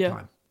offerings over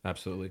time.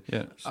 Absolutely.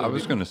 Yeah. So I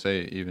was going to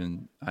say,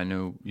 even, I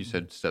know you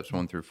said steps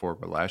 1 through 4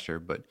 were last year,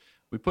 but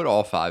we put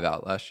all 5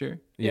 out last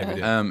year. Yeah. We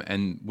did.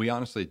 And we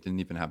honestly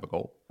didn't even have a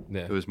goal.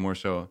 It was more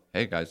so,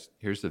 hey guys,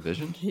 here's the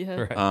vision.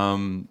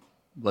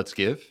 Let's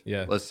give.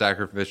 Let's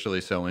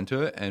sacrificially sow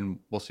into it, and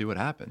we'll see what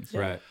happens.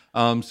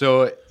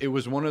 So it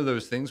was one of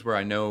those things where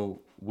I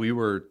know we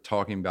were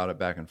talking about it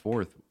back and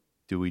forth.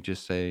 Do we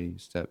just say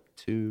step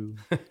 2?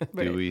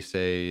 Do we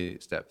say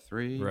step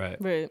 3?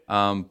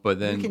 But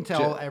then you can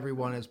tell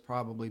everyone is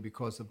probably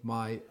because of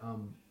my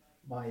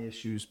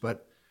issues,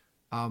 but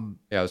I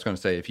was going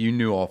to say, if you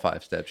knew all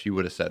 5 steps, you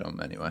would have said them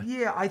anyway.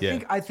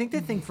 I think the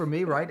thing for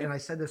me, right, and I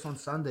said this on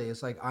Sunday,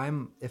 is like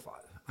I'm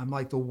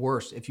like the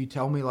worst. If you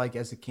tell me, like,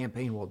 as a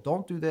campaign, well,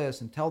 don't do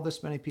this and tell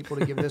this many people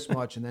to give this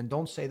much, and then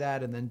don't say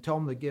that, and then tell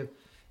them to give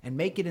and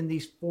make it in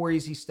these 4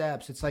 easy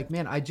steps. It's like,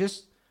 man, I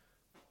just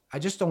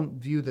don't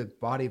view the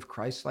body of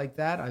Christ like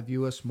that. I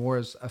view us more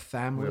as a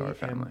family,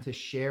 and to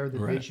share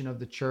the vision of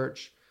the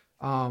church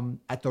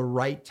at the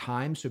right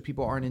time, so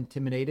people aren't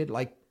intimidated.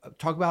 Like,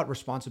 talk about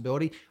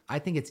responsibility. I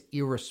think it's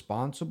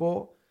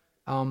irresponsible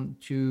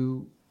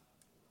to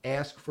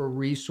ask for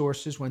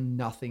resources when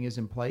nothing is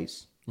in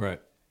place.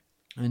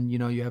 And,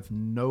 you have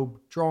no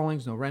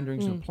drawings, no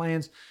renderings, no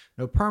plans,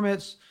 no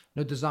permits,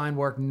 no design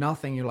work,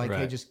 nothing. You're like,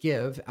 hey, just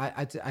give.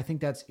 I think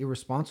that's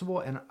irresponsible.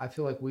 And I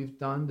feel like we've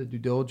done the due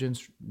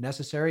diligence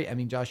necessary. I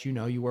mean, Josh,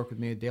 you work with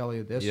me daily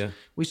at this.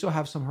 We still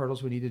have some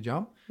hurdles we need to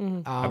jump.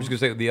 I was just going to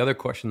say, the other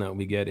question that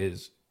we get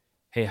is,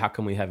 hey, how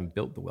come we haven't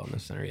built the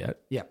wellness center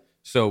yet?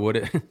 So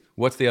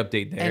what's the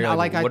update there?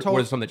 And what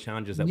are some of the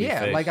challenges that we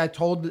face? Like I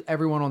told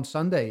everyone on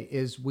Sunday,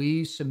 is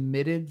we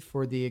submitted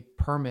for the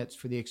permits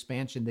for the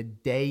expansion the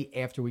day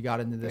after we got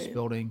into this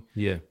building,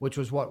 which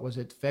was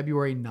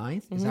February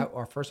 9th? Is that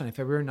our first Sunday?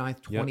 February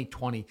 9th,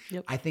 2020.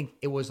 I think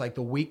it was like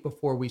the week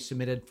before we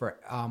submitted for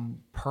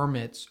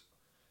permits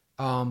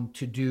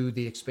to do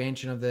the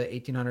expansion of the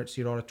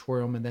 1,800-seat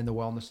auditorium and then the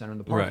wellness center and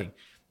the parking.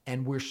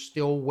 And we're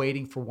still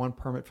waiting for one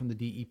permit from the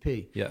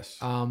DEP.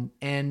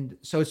 And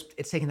so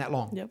it's taking that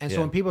long. And so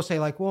when people say,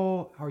 like,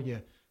 well,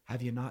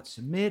 have you not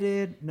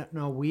submitted?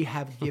 No, we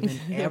have given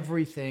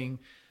everything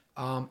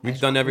we've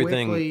done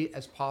everything quickly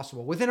as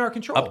possible within our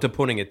control. Up to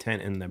putting a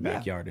tent in their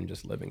backyard and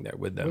just living there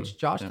with them. Which,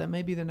 Josh, that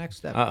may be the next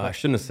step. I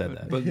shouldn't have said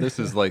that. But this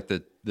is like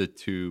the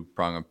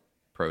 2-prong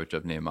approach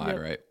of Nehemiah,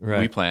 right?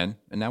 We plan,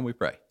 and now we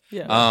pray.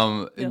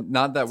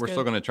 Not that we're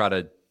still going to try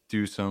to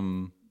do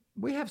some...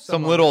 We have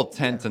some little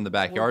tent in the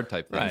backyard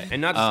type thing. And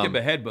not to skip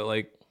ahead, but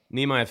like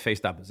Nehemiah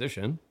faced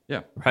opposition.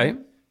 Right?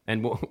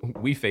 And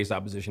we face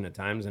opposition at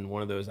times. And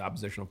one of those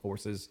oppositional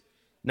forces,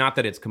 not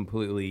that it's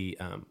completely,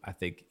 I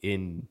think,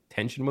 in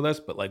tension with us,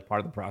 but like part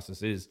of the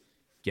process is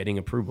getting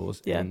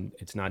approvals. And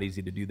it's not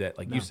easy to do that,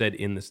 like you said,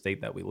 in the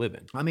state that we live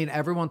in. I mean,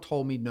 everyone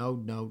told me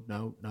no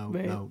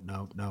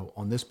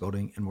on this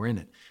building, and we're in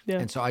it.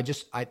 And so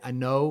I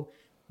know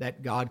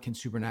that God can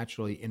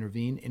supernaturally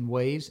intervene in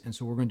ways. And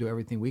so we're going to do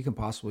everything we can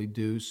possibly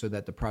do so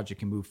that the project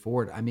can move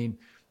forward. I mean,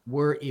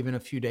 we're even a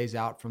few days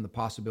out from the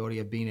possibility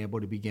of being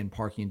able to begin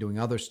parking and doing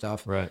other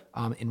stuff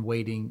and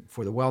waiting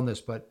for the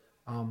wellness. But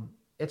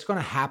it's going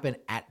to happen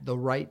at the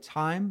right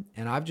time.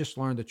 And I've just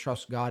learned to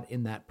trust God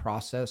in that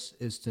process,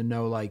 is to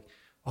know like,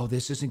 oh,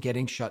 this isn't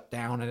getting shut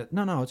down. And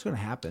no, it's going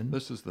to happen.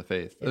 This is the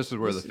faith. This is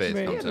where the faith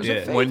comes in.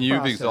 faith When you've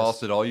process.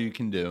 exhausted all you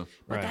can do.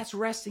 But that's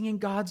resting in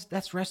God's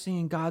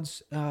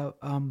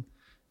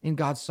in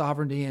God's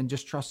sovereignty, and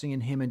just trusting in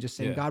Him, and just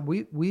saying, God,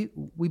 we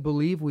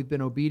believe we've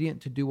been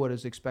obedient to do what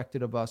is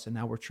expected of us, and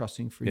now we're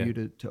trusting for you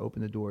to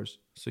open the doors.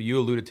 So you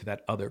alluded to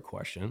that other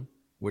question,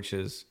 which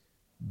is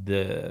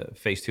the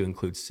phase 2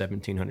 includes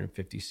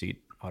 1,750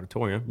 seat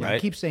auditorium, right? I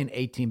keep saying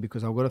 18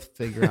 because I'm going to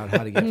figure out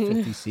how to get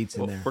 50 seats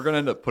in there. We're going to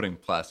end up putting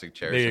plastic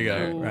chairs There you in go.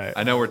 there. Right.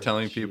 I know we're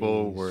telling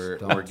people we're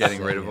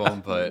getting rid of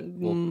them, but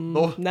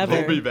never.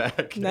 they'll be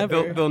back.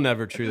 Never. They'll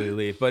never truly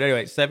leave. But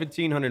anyway,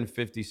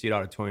 1,750 seat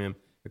auditorium.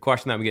 The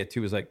question that we get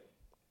to is like,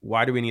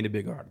 why do we need a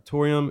bigger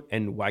auditorium,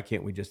 and why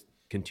can't we just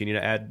continue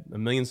to add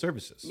 1 million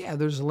services? Yeah,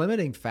 there's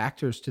limiting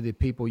factors to the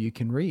people you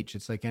can reach.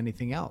 It's like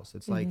anything else.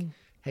 It's like,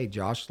 hey,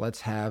 Josh, let's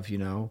have,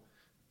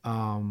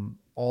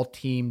 all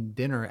team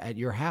dinner at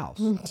your house.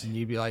 And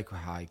you'd be like,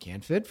 well, I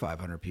can't fit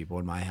 500 people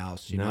in my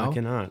house, you know? I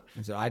cannot.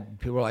 And so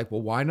people are like,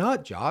 well, why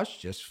not, Josh?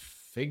 Just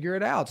figure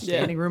it out.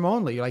 Standing room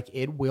only. You're like,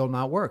 it will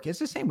not work. It's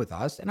the same with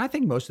us. And I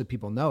think most of the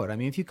people know it. I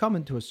mean, if you come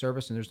into a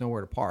service and there's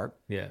nowhere to park,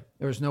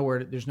 there's no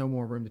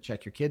more room to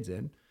check your kids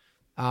in.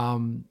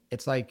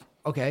 It's like,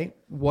 okay,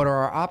 what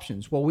are our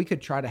options? Well, we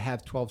could try to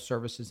have 12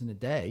 services in a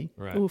day.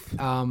 Right. Oof.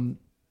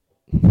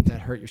 That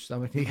hurt your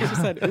stomach. I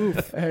just said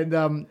oof.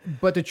 And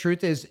but the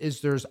truth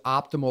is there's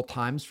optimal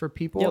times for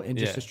people in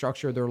just the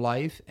structure of their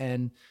life.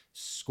 And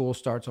school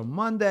starts on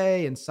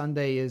Monday, and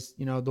Sunday is,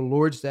 the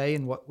Lord's Day,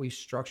 and what we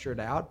structured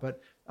out.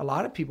 But a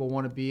lot of people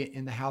want to be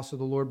in the house of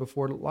the Lord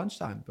before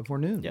lunchtime, before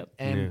noon. Yep.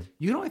 And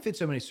you can only fit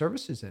so many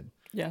services in.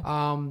 Yeah.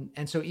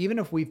 And so even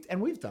if we've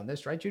done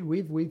this, right, Jude,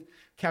 we've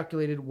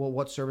calculated, well,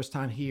 what service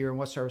time here and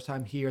what service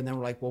time here. And then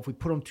we're like, well, if we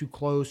put them too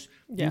close,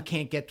 you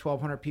can't get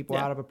 1,200 people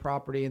out of a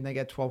property, and they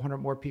get 1,200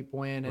 more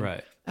people in.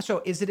 And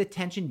so is it a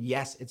tension?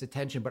 Yes, it's a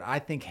tension, but I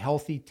think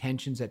healthy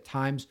tensions at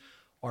times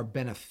are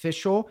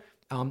beneficial.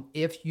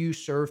 If you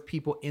serve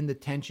people in the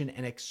tension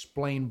and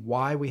explain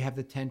why we have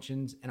the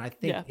tensions. And I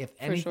think if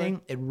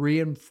anything, it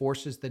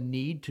reinforces the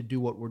need to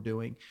do what we're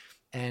doing.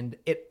 And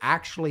it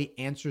actually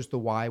answers the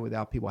why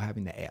without people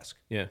having to ask.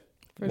 Yeah.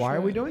 Why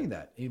are we doing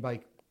that? And you're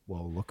like,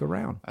 well, look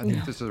around. I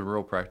think this is a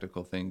real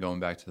practical thing, going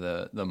back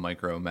to the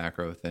micro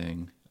macro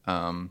thing,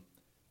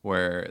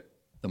 where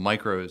the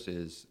micros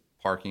is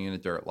parking in a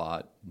dirt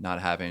lot, not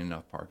having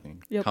enough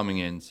parking, coming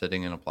in,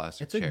 sitting in a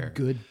plastic chair. It's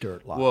a good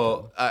dirt lot.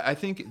 Well, I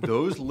think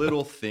those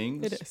little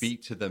things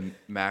speak to the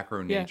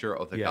macro nature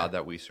of the God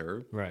that we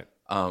serve. Right.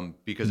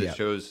 Because it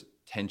shows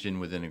tension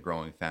within a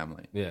growing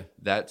family. Yeah.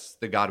 That's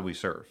the God we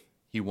serve.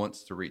 He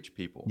wants to reach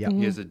people. Yeah.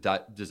 He has a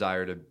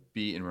desire to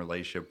be in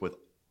relationship with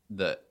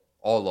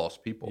all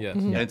lost people. Yes.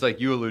 And it's like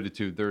you alluded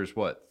to, there's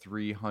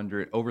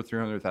over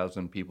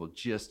 300,000 people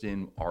just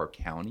in our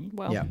county.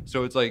 Well,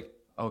 So it's like,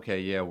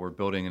 okay, we're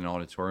building an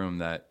auditorium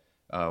that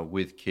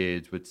with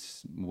kids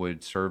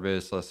would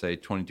service, let's say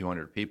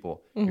 2,200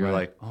 people. You're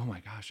like, oh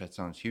my gosh, that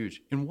sounds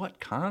huge. In what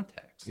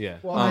context? Yeah.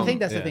 Well, I think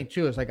that's the thing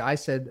too. Is like I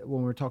said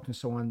when we were talking to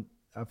someone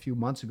a few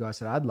months ago, I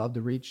said, I'd love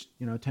to reach,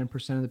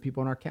 10% of the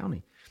people in our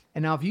county.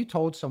 And now if you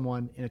told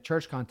someone in a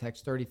church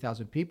context,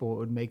 30,000 people, it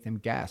would make them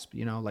gasp,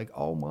 like,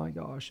 oh my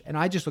gosh. And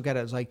I just look at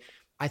it as like,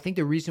 I think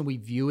the reason we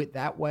view it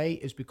that way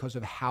is because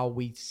of how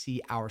we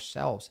see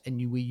ourselves.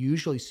 And we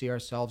usually see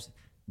ourselves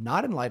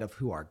not in light of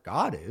who our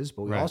God is,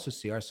 but we also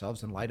see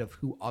ourselves in light of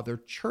who other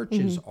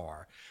churches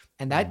are.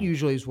 And that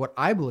usually is what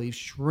I believe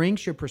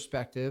shrinks your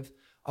perspective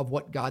of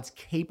what God's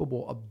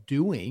capable of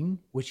doing,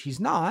 which he's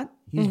not.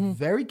 He's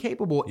very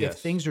capable if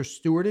things are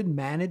stewarded,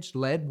 managed,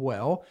 led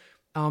well.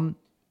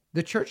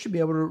 The church should be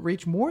able to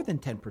reach more than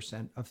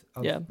 10% of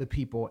the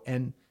people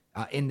in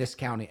this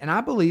county. And I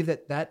believe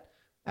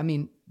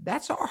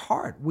that's our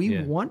heart.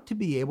 We want to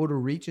be able to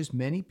reach as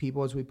many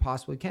people as we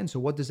possibly can. So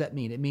what does that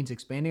mean? It means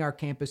expanding our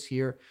campus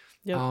here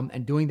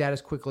and doing that as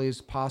quickly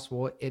as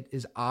possible. It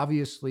is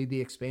obviously the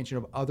expansion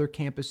of other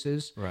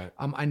campuses. Right.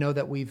 I know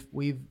that we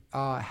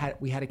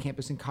had a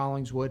campus in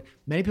Collingswood.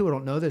 Many people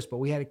don't know this, but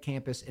we had a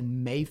campus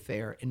in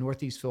Mayfair in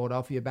Northeast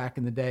Philadelphia back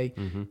in the day.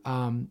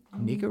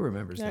 Nika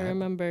remembers that. I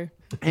remember.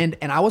 And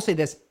I will say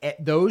this,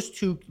 at those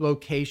two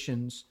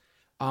locations,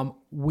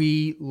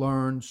 we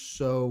learned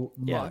so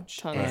much.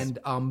 Tons.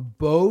 And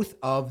both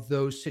of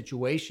those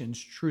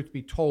situations, truth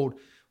be told,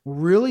 were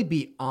really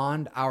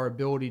beyond our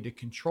ability to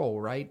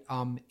control, right?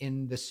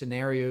 In the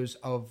scenarios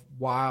of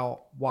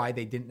why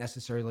they didn't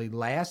necessarily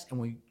last, and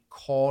we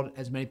called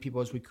as many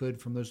people as we could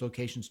from those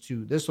locations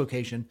to this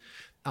location.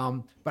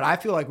 But I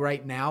feel like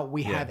right now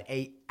we have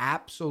a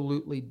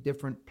absolutely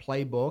different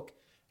playbook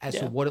as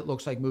to what it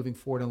looks like moving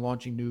forward and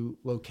launching new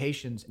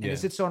locations. And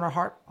is it so in our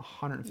heart?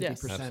 150%.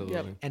 Yes,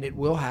 absolutely. And it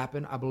will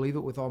happen. I believe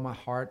it with all my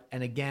heart.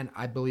 And again,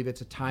 I believe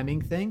it's a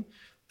timing thing,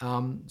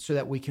 so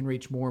that we can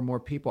reach more and more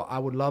people. I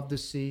would love to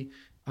see,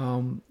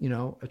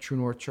 a True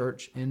North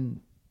Church in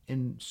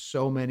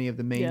so many of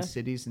the main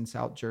cities in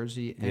South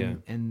Jersey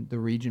and the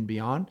region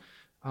beyond.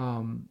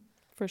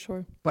 For For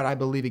sure. But I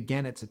believe,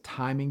 again, it's a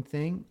timing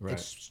thing. Right.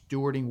 It's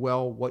stewarding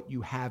well what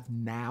you have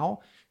now,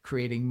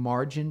 creating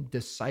margin,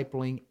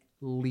 discipling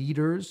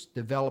leaders,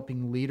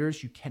 developing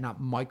leaders. You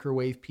cannot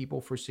microwave people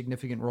for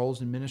significant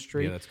roles in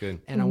ministry. Yeah, that's good.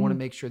 And I want to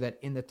make sure that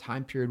in the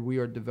time period, we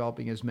are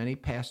developing as many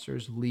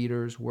pastors,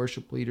 leaders,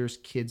 worship leaders,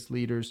 kids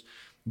leaders,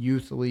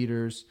 youth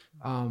leaders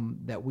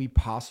that we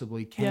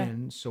possibly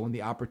can. So when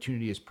the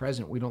opportunity is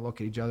present, we don't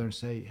look at each other and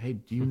say, hey,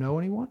 do you know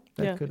anyone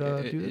that could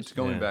do this? It's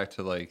going back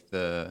to like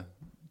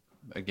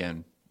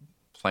again,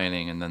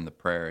 planning and then the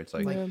prayer. It's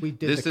like we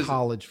did the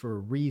college for a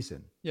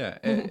reason. Yeah.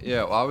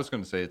 Yeah. Well, I was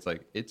going to say, it's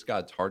like, it's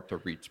God's heart to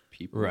reach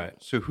people. Right.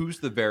 So who's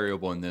the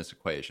variable in this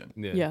equation?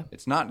 Yeah.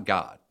 It's not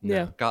God.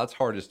 Yeah. God's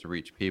heart is to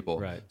reach people.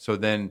 Right. So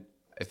then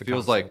it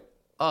feels like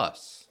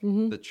us,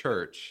 the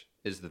church,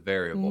 is the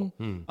variable.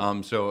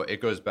 So it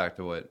goes back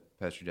to what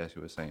Pastor Jesse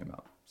was saying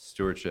about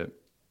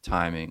stewardship,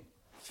 timing,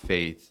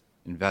 faith,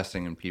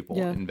 investing in people,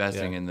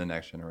 investing in the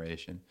next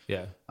generation.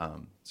 Yeah.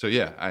 So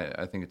yeah,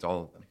 I think it's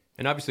all of them.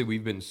 And obviously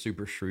we've been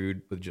super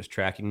shrewd with just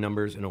tracking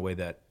numbers in a way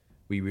that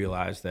we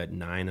realize that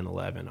 9 and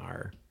 11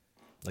 are,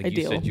 like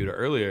ideal. you said, Judah,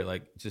 earlier,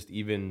 like just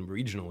even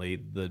regionally,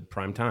 the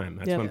prime time.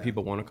 That's when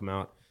people want to come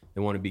out,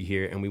 they want to be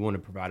here, and we want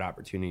to provide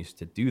opportunities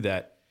to do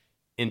that.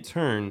 In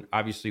turn,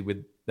 obviously,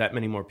 with that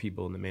many more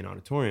people in the main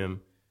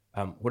auditorium,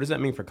 what does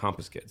that mean for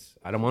Compass Kids?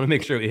 I don't want to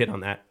make sure we hit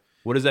on that.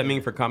 What does that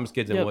mean for Compass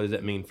Kids, and what does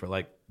that mean for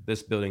like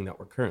this building that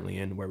we're currently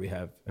in, where we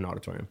have an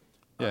auditorium?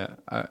 Yeah,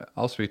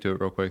 I'll speak to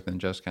it real quick, then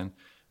Jess can.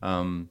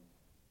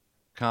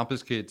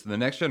 Compass Kids, the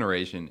next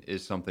generation,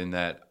 is something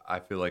that I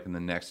feel like in the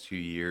next 2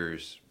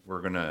 years we're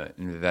gonna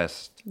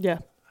invest. Yeah.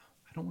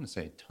 I don't want to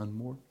say a ton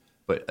more,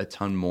 but a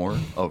ton more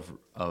of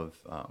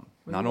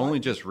not only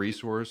just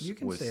resource. You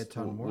can say a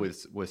ton more.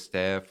 with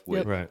staff,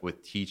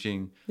 with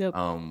teaching,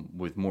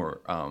 with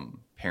more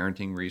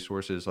parenting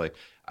resources. Like,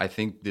 I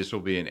think this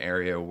will be an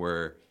area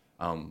where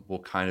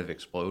will kind of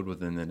explode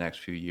within the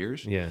next few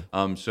years. Yeah.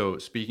 So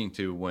speaking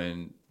to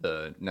when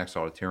the next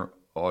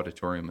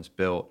auditorium is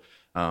built,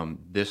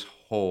 this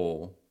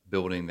whole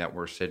building that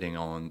we're sitting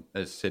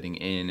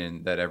in,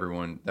 and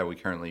that we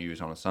currently use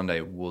on a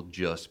Sunday will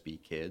just be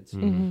kids.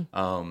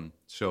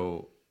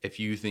 So if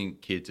you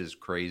think kids is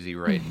crazy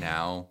right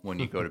now, when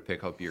you go to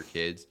pick up your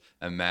kids,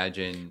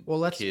 imagine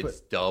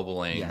kids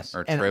doubling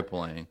or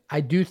tripling.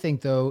 I do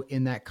think, though,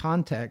 in that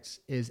context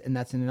and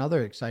that's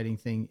another exciting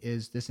thing,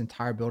 is this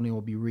entire building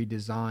will be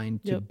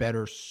redesigned to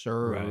better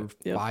serve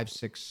 500,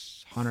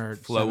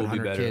 600,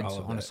 700 kids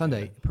on a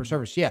Sunday per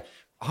service. Yeah,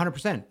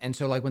 100%. And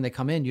so, like, when they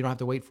come in, you don't have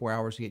to wait 4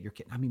 hours to get your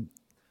kid. I mean,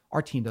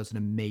 our team does an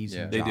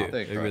amazing job.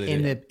 They really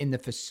do. In the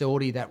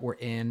facility that we're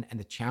in and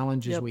the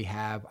challenges we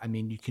have. I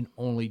mean, you can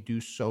only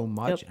do so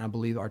much. And I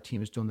believe our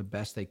team is doing the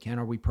best they can.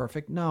 Are we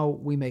perfect? No,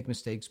 we make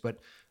mistakes. But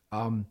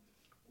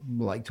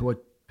like to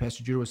what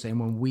Pastor Judah was saying,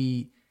 when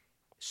we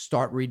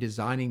start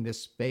redesigning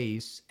this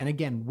space, and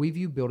again, we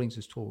view buildings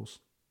as tools,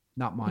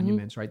 not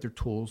monuments, right? They're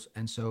tools.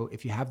 And so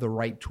if you have the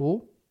right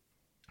tool,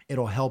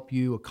 it'll help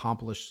you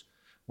accomplish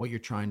what you're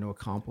trying to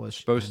accomplish.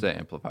 Supposed to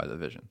amplify the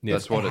vision. Yeah.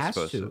 That's what it's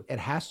supposed to. It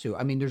has to.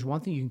 I mean, there's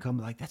one thing you can come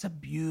like, that's a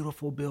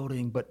beautiful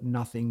building, but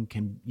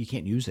you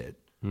can't use it.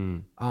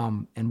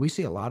 And we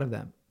see a lot of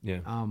them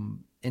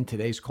in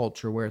today's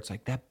culture, where it's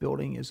like, that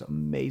building is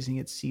amazing.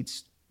 It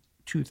seats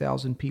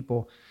 2,000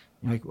 people.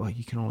 You're like, well,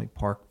 you can only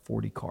park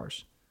 40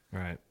 cars.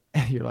 Right.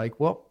 And you're like,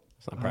 well,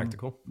 it's not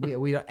practical.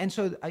 And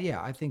so,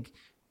 I think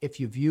if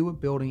you view a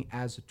building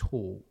as a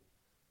tool,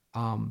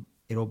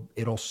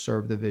 it'll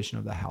serve the vision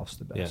of the house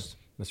the best. Yeah.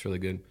 That's really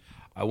good.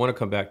 I want to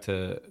come back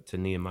to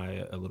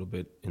Nehemiah a little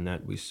bit, in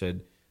that we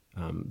said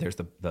there's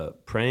the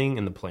praying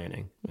and the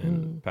planning.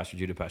 And Pastor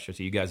Judah, Pastor,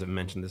 so you guys have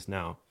mentioned this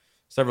now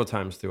several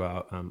times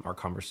throughout our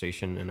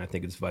conversation, and I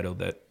think it's vital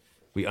that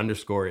we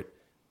underscore it.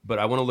 But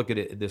I want to look at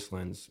it this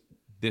lens.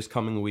 This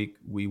coming week,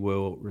 we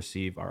will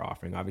receive our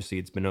offering. Obviously,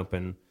 it's been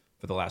open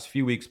for the last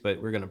few weeks,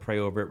 but we're going to pray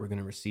over it. We're going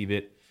to receive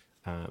it.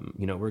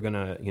 We're going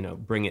to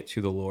bring it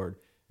to the Lord.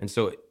 And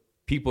so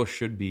people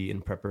should be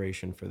in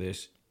preparation for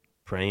this,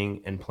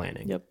 praying and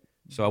planning. Yep.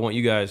 So I want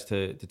you guys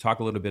to talk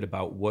a little bit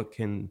about what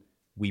can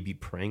we be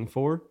praying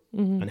for,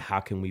 and how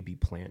can we be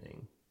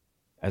planning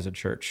as a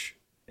church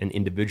and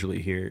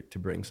individually here to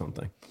bring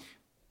something.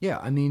 Yeah,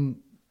 I mean,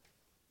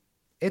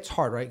 it's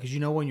hard, right? Because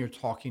when you're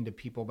talking to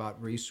people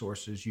about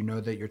resources, you know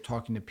that you're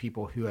talking to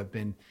people who have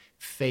been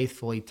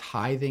faithfully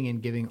tithing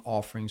and giving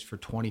offerings for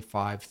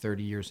 25,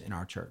 30 years in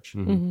our church.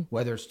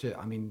 Whether it's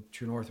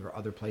True North or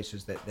other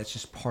places, that's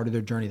just part of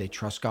their journey. They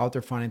trust God with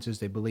their finances.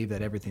 They believe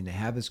that everything they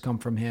have has come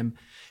from Him.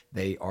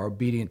 They are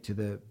obedient to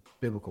the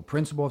biblical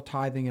principle of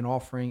tithing and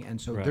offering.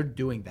 And so they're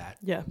doing that.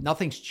 Yeah.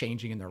 Nothing's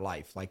changing in their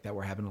life like that.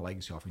 We're having a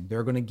legacy offering.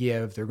 They're going to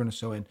give, they're going to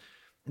sow in.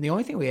 And the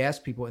only thing we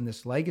ask people in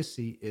this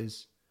legacy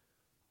is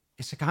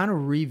to kind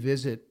of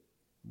revisit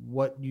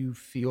what you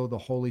feel the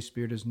Holy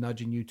Spirit is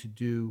nudging you to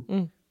do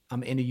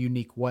in a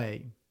unique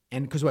way.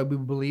 And because we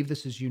believe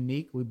this is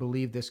unique, we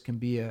believe this can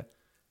be a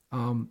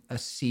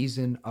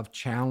season of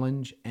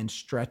challenge and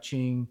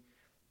stretching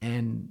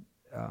and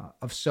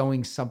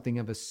sowing something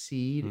of a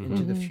seed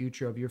into the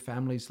future of your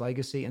family's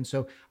legacy. And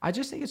so I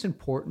just think it's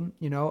important.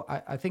 You know,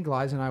 I think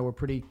Liza and I were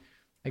pretty,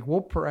 like,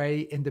 we'll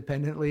pray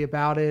independently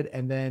about it.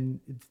 And then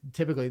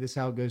typically this is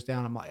how it goes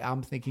down.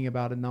 I'm thinking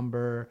about a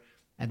number.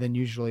 And then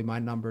usually my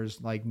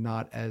number's like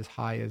not as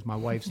high as my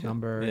wife's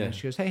number. And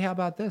she goes, hey, how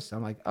about this?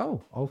 I'm like,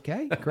 oh,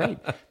 okay, great.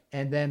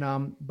 And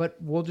then, but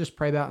we'll just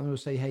pray about it and we'll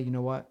say, hey, you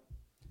know what?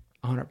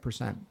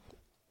 100%.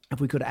 If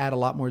we could add a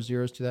lot more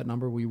zeros to that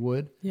number, we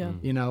would. Yeah.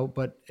 You know,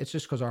 but it's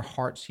just because our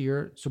heart's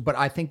here. So, but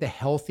I think the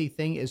healthy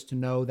thing is to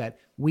know that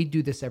we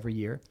do this every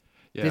year.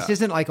 Yeah. This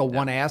isn't like a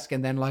one ask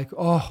and then like,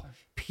 oh,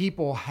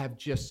 people have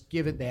just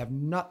given, they have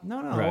not,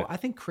 no. Right. I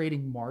think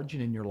creating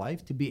margin in your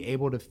life to be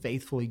able to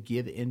faithfully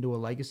give into a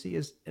legacy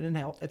is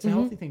it's a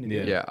healthy thing to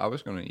do. Yeah, I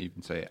was going to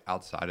even say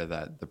outside of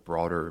that, the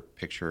broader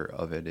picture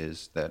of it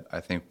is that I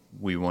think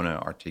we want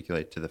to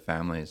articulate to the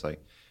family is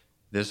like,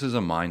 this is a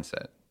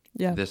mindset.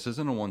 Yeah. This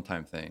isn't a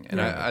one-time thing.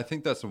 And I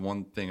think that's the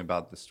one thing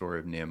about the story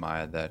of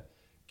Nehemiah that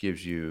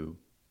gives you,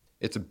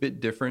 it's a bit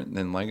different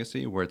than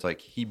legacy, where it's like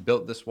he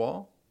built this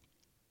wall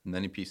and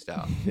then he pieced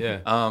out. Yeah.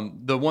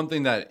 The one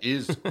thing that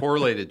is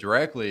correlated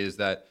directly is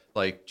that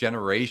like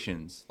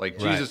generations, like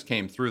Jesus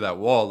came through that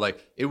wall,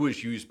 like it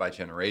was used by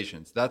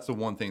generations. That's the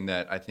one thing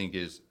that I think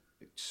is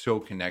so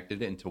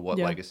connected into what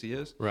legacy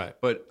is. Right.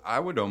 But I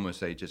would almost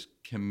say just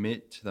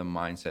commit to the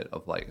mindset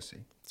of legacy.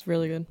 It's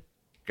really good.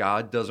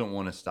 God doesn't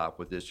want to stop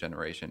with this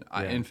generation.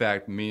 In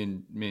fact, me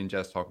and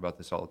Jess talk about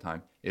this all the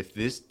time. If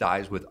this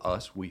dies with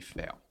us, we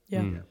fail.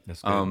 Yeah.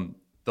 That's good.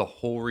 The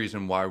whole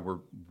reason why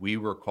we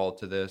were called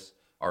to this,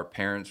 our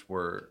parents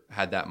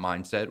had that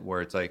mindset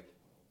where it's like,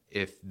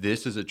 if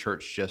this is a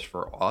church just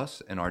for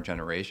us and our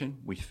generation,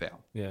 we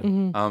fail. Yeah.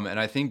 Mm-hmm. And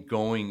I think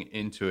going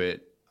into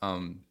it,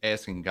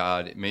 asking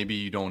God, maybe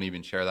you don't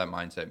even share that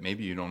mindset.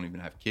 Maybe you don't even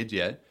have kids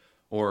yet,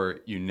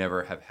 or you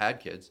never have had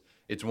kids.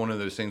 It's one of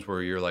those things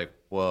where you're like,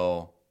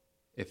 well,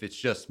 if it's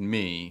just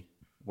me,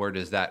 where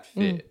does that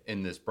fit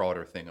in this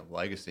broader thing of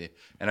legacy?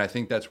 And I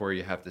think that's where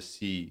you have to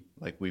see,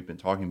 like we've been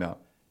talking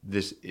about,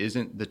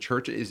 the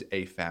church is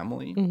a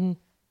family. Mm-hmm.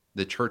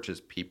 The church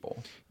is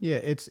people. Yeah,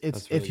 it's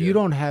really if you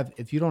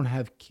don't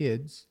have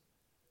kids,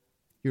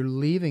 you're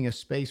leaving a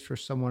space for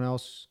someone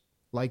else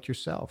like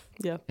yourself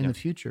in the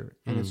future.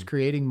 And it's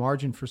creating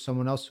margin for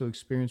someone else to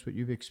experience what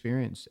you've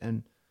experienced.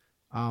 And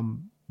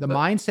the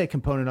mindset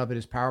component of it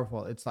is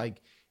powerful. It's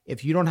like,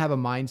 if you don't have a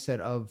mindset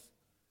of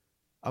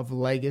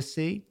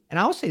legacy, and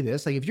I'll say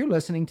this, like if you're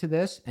listening to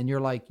this and you're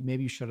like,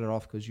 maybe you shut it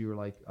off because you were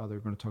like, oh, they're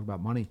going to talk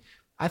about money.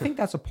 I think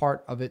that's a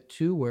part of it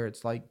too, where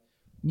it's like,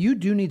 you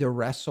do need to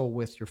wrestle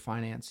with your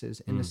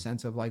finances in the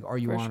sense of like, are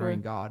you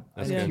honoring God?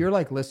 And if you're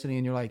like listening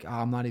and you're like, oh,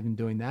 I'm not even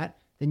doing that,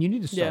 then you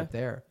need to start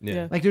there.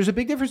 Yeah. Like there's a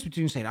big difference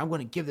between saying, I'm going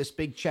to give this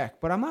big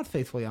check, but I'm not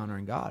faithfully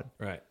honoring God.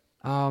 Right.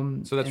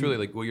 So that's really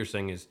like what you're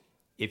saying is,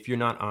 if you're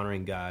not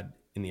honoring God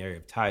in the area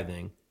of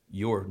tithing,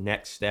 your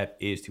next step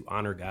is to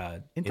honor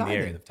God in the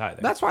area of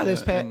tithing. That's why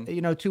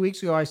 2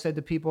 weeks ago, I said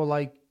to people,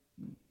 like,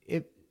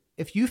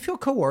 if you feel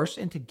coerced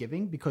into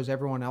giving because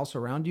everyone else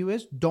around you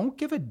is, don't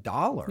give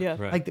 $1. Yeah.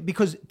 Right. Like,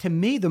 because to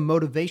me, the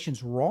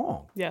motivation's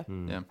wrong. Yeah.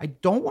 Yeah. I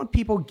don't want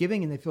people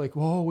giving and they feel like,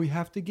 oh, we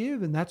have to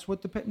give. And that's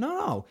what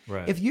no.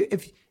 Right.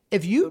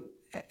 If you,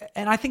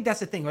 and I think that's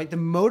the thing, right? The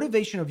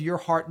motivation of your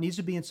heart needs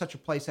to be in such a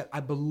place that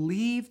I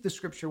believe the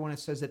scripture when it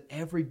says that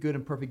every good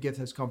and perfect gift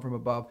has come from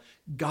above.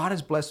 God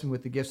has blessed me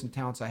with the gifts and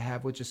talents I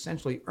have, which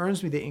essentially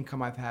earns me the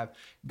income I have.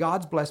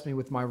 God's blessed me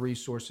with my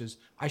resources.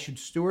 I should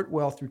steward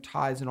well through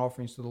tithes and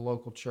offerings to the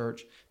local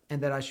church, and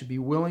that I should be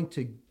willing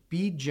to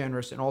be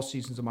generous in all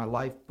seasons of my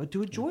life, but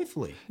do it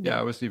joyfully. Yeah,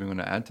 I was even going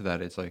to add to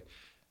that. It's like,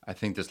 I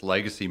think this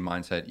legacy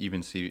mindset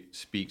even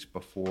speaks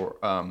before...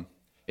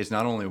 it's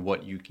not only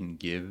what you can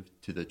give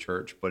to the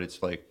church, but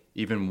it's like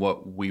even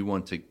what we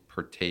want to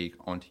partake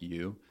onto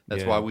you.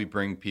 That's why we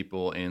bring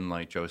people in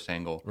like Joe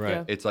Sangl. Right.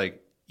 Yeah. It's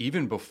like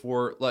even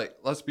before, like,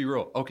 let's be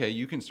real. Okay,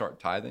 you can start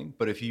tithing,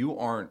 but if you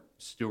aren't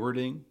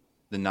stewarding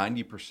the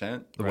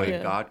 90% the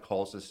way God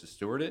calls us to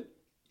steward it,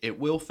 it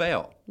will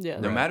fail. Yeah.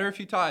 No matter if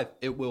you tithe,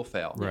 it will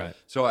fail. Right.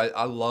 So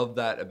I love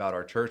that about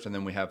our church. And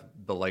then we have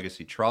the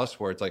Legacy Trust,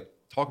 where it's like,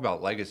 talk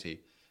about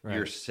legacy. Right.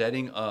 You're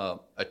setting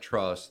up a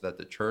trust that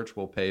the church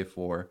will pay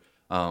for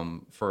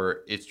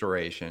its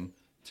duration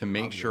to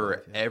make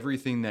sure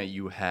everything that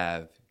you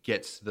have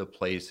gets to the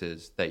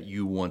places that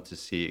you want to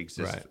see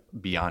exist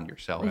beyond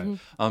yourself.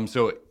 Right.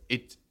 So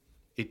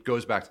it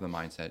goes back to the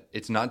mindset.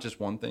 It's not just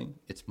one thing;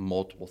 it's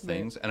multiple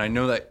things. And I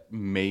know that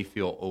may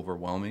feel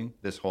overwhelming,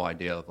 this whole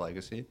idea of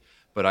legacy,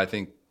 but I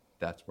think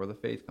that's where the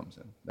faith comes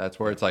in. That's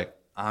where it's like,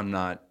 I'm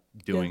not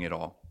doing it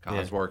all.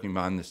 God's working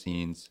behind the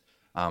scenes.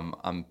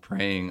 I'm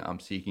praying, I'm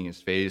seeking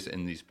his face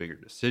in these bigger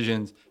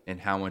decisions, and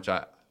how much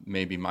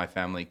maybe my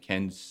family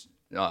can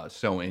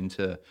sow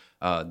into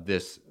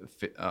this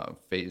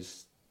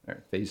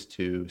phase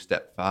 2,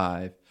 step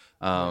 5.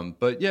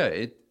 But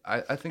yeah,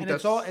 I think and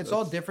it's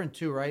all different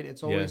too, right?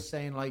 It's always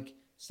saying like,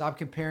 stop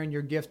comparing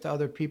your gift to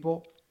other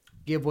people.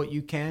 give what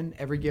you can.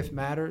 Every gift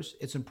matters.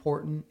 It's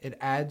important. It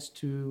adds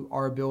to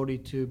our ability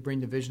to bring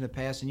the vision to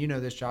pass. And you know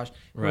this, Josh.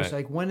 Right. It's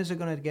like, when is it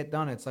going to get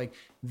done? It's like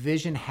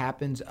vision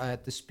happens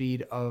at the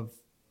speed of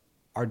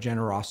our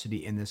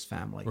generosity in this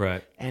family.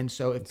 Right. And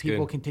so if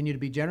people continue to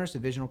be generous, the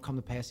vision will come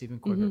to pass even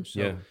quicker.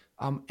 So,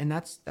 and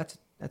that's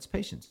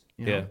patience.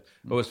 You know? Yeah.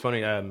 But what's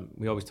funny,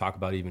 we always talk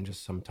about even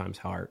just sometimes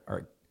how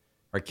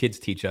our kids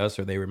teach us,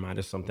 or they remind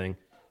us something.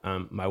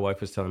 My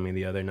wife was telling me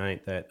the other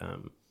night that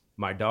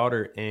my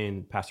daughter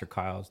and Pastor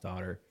Kyle's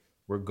daughter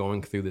were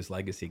going through this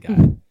legacy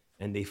guide,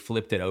 and they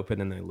flipped it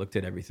open and they looked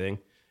at everything.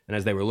 And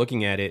as they were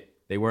looking at it,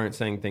 they weren't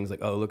saying things like,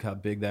 "Oh, look how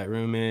big that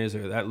room is,"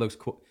 or "That looks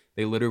cool."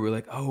 They literally were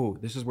like, "Oh,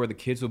 this is where the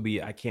kids will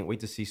be. I can't wait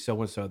to see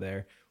so-and-so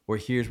there." Or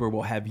here's where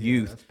we'll have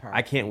youth.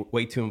 I can't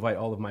wait to invite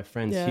all of my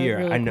friends here.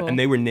 Really cool. And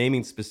they were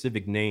naming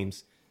specific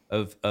names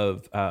of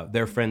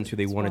their friends who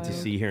they wanted to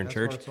see here in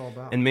church.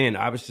 And man,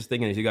 I was just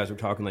thinking as you guys were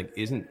talking, like,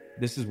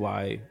 this is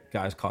why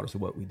God's called us to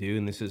what we do,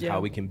 and this is how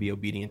we can be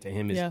obedient to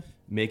Him, is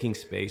making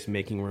space,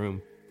 making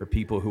room for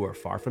people who are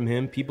far from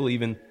Him, people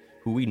even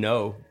who we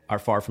know are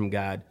far from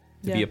God,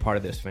 to be a part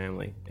of this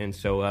family. And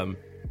so,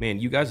 man,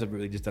 you guys have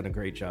really just done a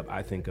great job,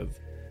 I think, of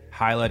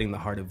highlighting the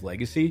heart of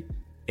legacy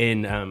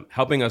and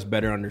helping us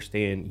better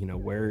understand, you know,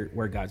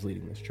 where God's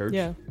leading this church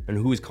and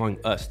who He's calling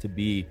us to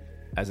be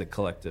as a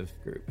collective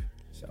group.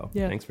 So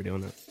thanks for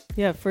doing that.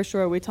 Yeah, for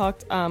sure. We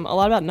talked a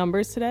lot about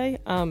numbers today,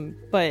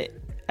 but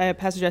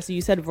Pastor Jesse,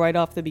 you said right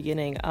off the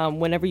beginning,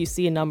 whenever you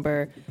see a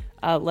number,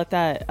 let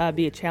that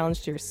be a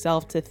challenge to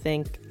yourself to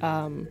think,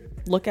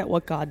 look at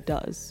what God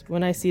does.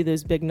 When I see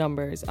those big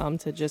numbers,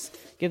 to just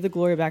give the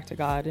glory back to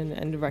God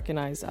and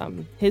recognize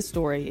His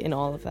story in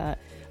all of that.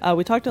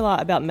 We talked a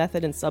lot about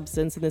method and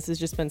substance, and this has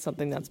just been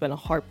something that's been a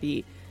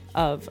heartbeat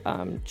of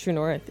True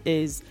North.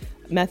 Is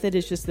method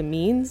is just the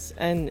means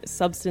and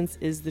substance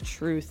is the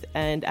truth.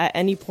 And at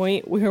any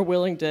point, we are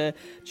willing to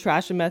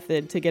trash a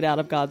method to get out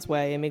of God's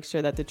way and make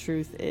sure that the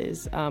truth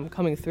is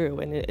coming through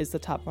and it is the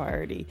top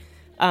priority.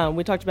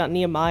 We talked about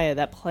Nehemiah,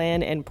 that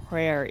plan and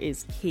prayer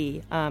is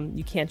key.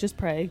 You can't just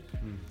pray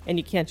and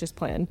you can't just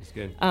plan.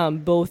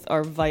 Both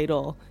are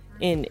vital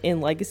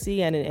in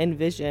legacy and in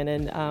vision.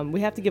 And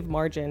we have to give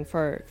margin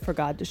for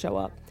God to show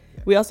up.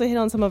 We also hit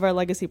on some of our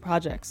legacy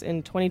projects.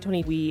 In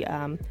 2020, we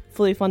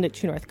fully funded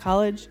True North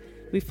College.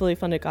 We fully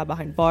funded God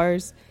Behind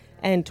Bars.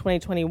 And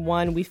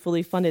 2021, we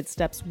fully funded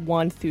steps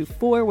 1 through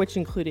 4, which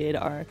included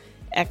our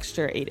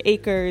extra 8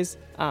 acres,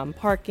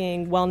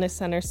 parking, wellness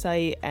center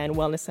site, and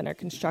wellness center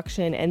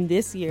construction. And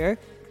this year,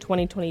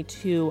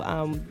 2022,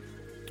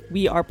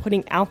 we are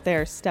putting out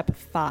there step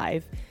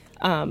 5,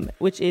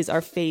 which is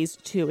our phase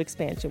 2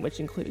 expansion,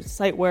 which includes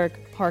site work,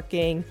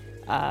 parking,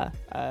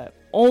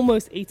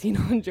 almost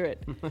 1,800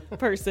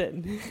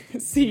 person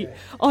seat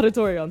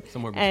auditorium,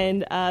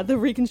 and the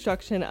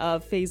reconstruction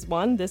of phase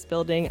 1, this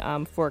building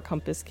for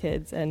Compass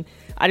Kids. And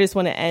I just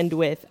want to end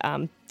with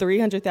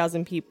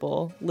 300,000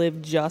 people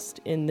live just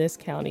in this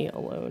county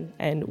alone,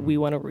 and we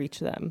want to reach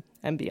them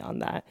and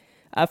beyond that.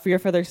 For your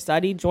further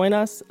study, join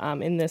us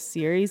in this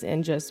series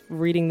and just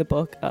reading the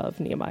book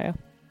of Nehemiah.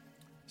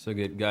 So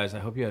good, guys. I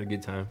hope you had a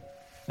good time.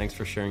 Thanks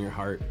for sharing your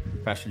heart.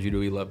 Pastor Judah,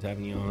 we loved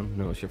having you on. I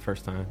know it's your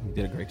first time. You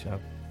did a great job.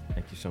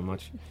 Thank you so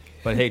much.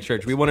 But hey,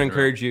 church, we want to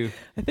encourage you.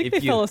 I think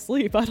they fell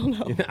asleep. I don't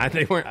know.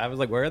 They weren't. I was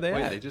like, where are they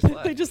at? They just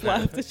left. They just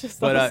left. It's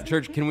just but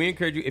church, can we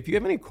encourage you? If you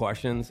have any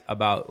questions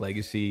about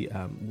legacy,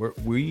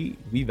 we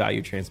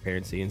value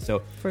transparency. And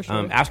so for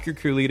sure. Ask your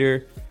crew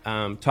leader,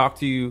 talk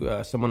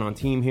to someone on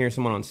team here,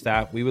 someone on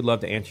staff. We would love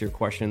to answer your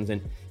questions.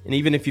 And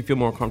even if you feel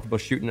more comfortable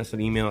shooting us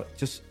an email,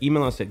 just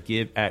email us at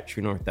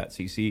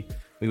give@truenorth.cc.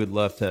 We would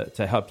love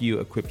to help you,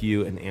 equip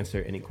you, and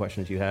answer any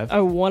questions you have. I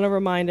want to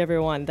remind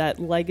everyone that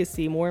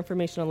legacy, more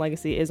information on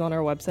legacy is on our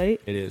website.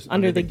 It is.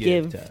 Under the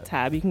Give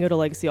tab. You can go to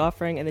Legacy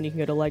Offering, and then you can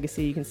go to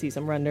Legacy. You can see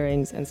some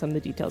renderings and some of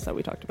the details that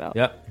we talked about.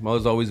 Yep. Well,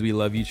 as always, we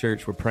love you,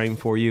 church. We're praying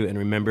for you. And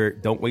remember,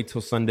 don't wait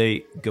till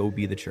Sunday. Go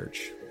be the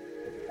church.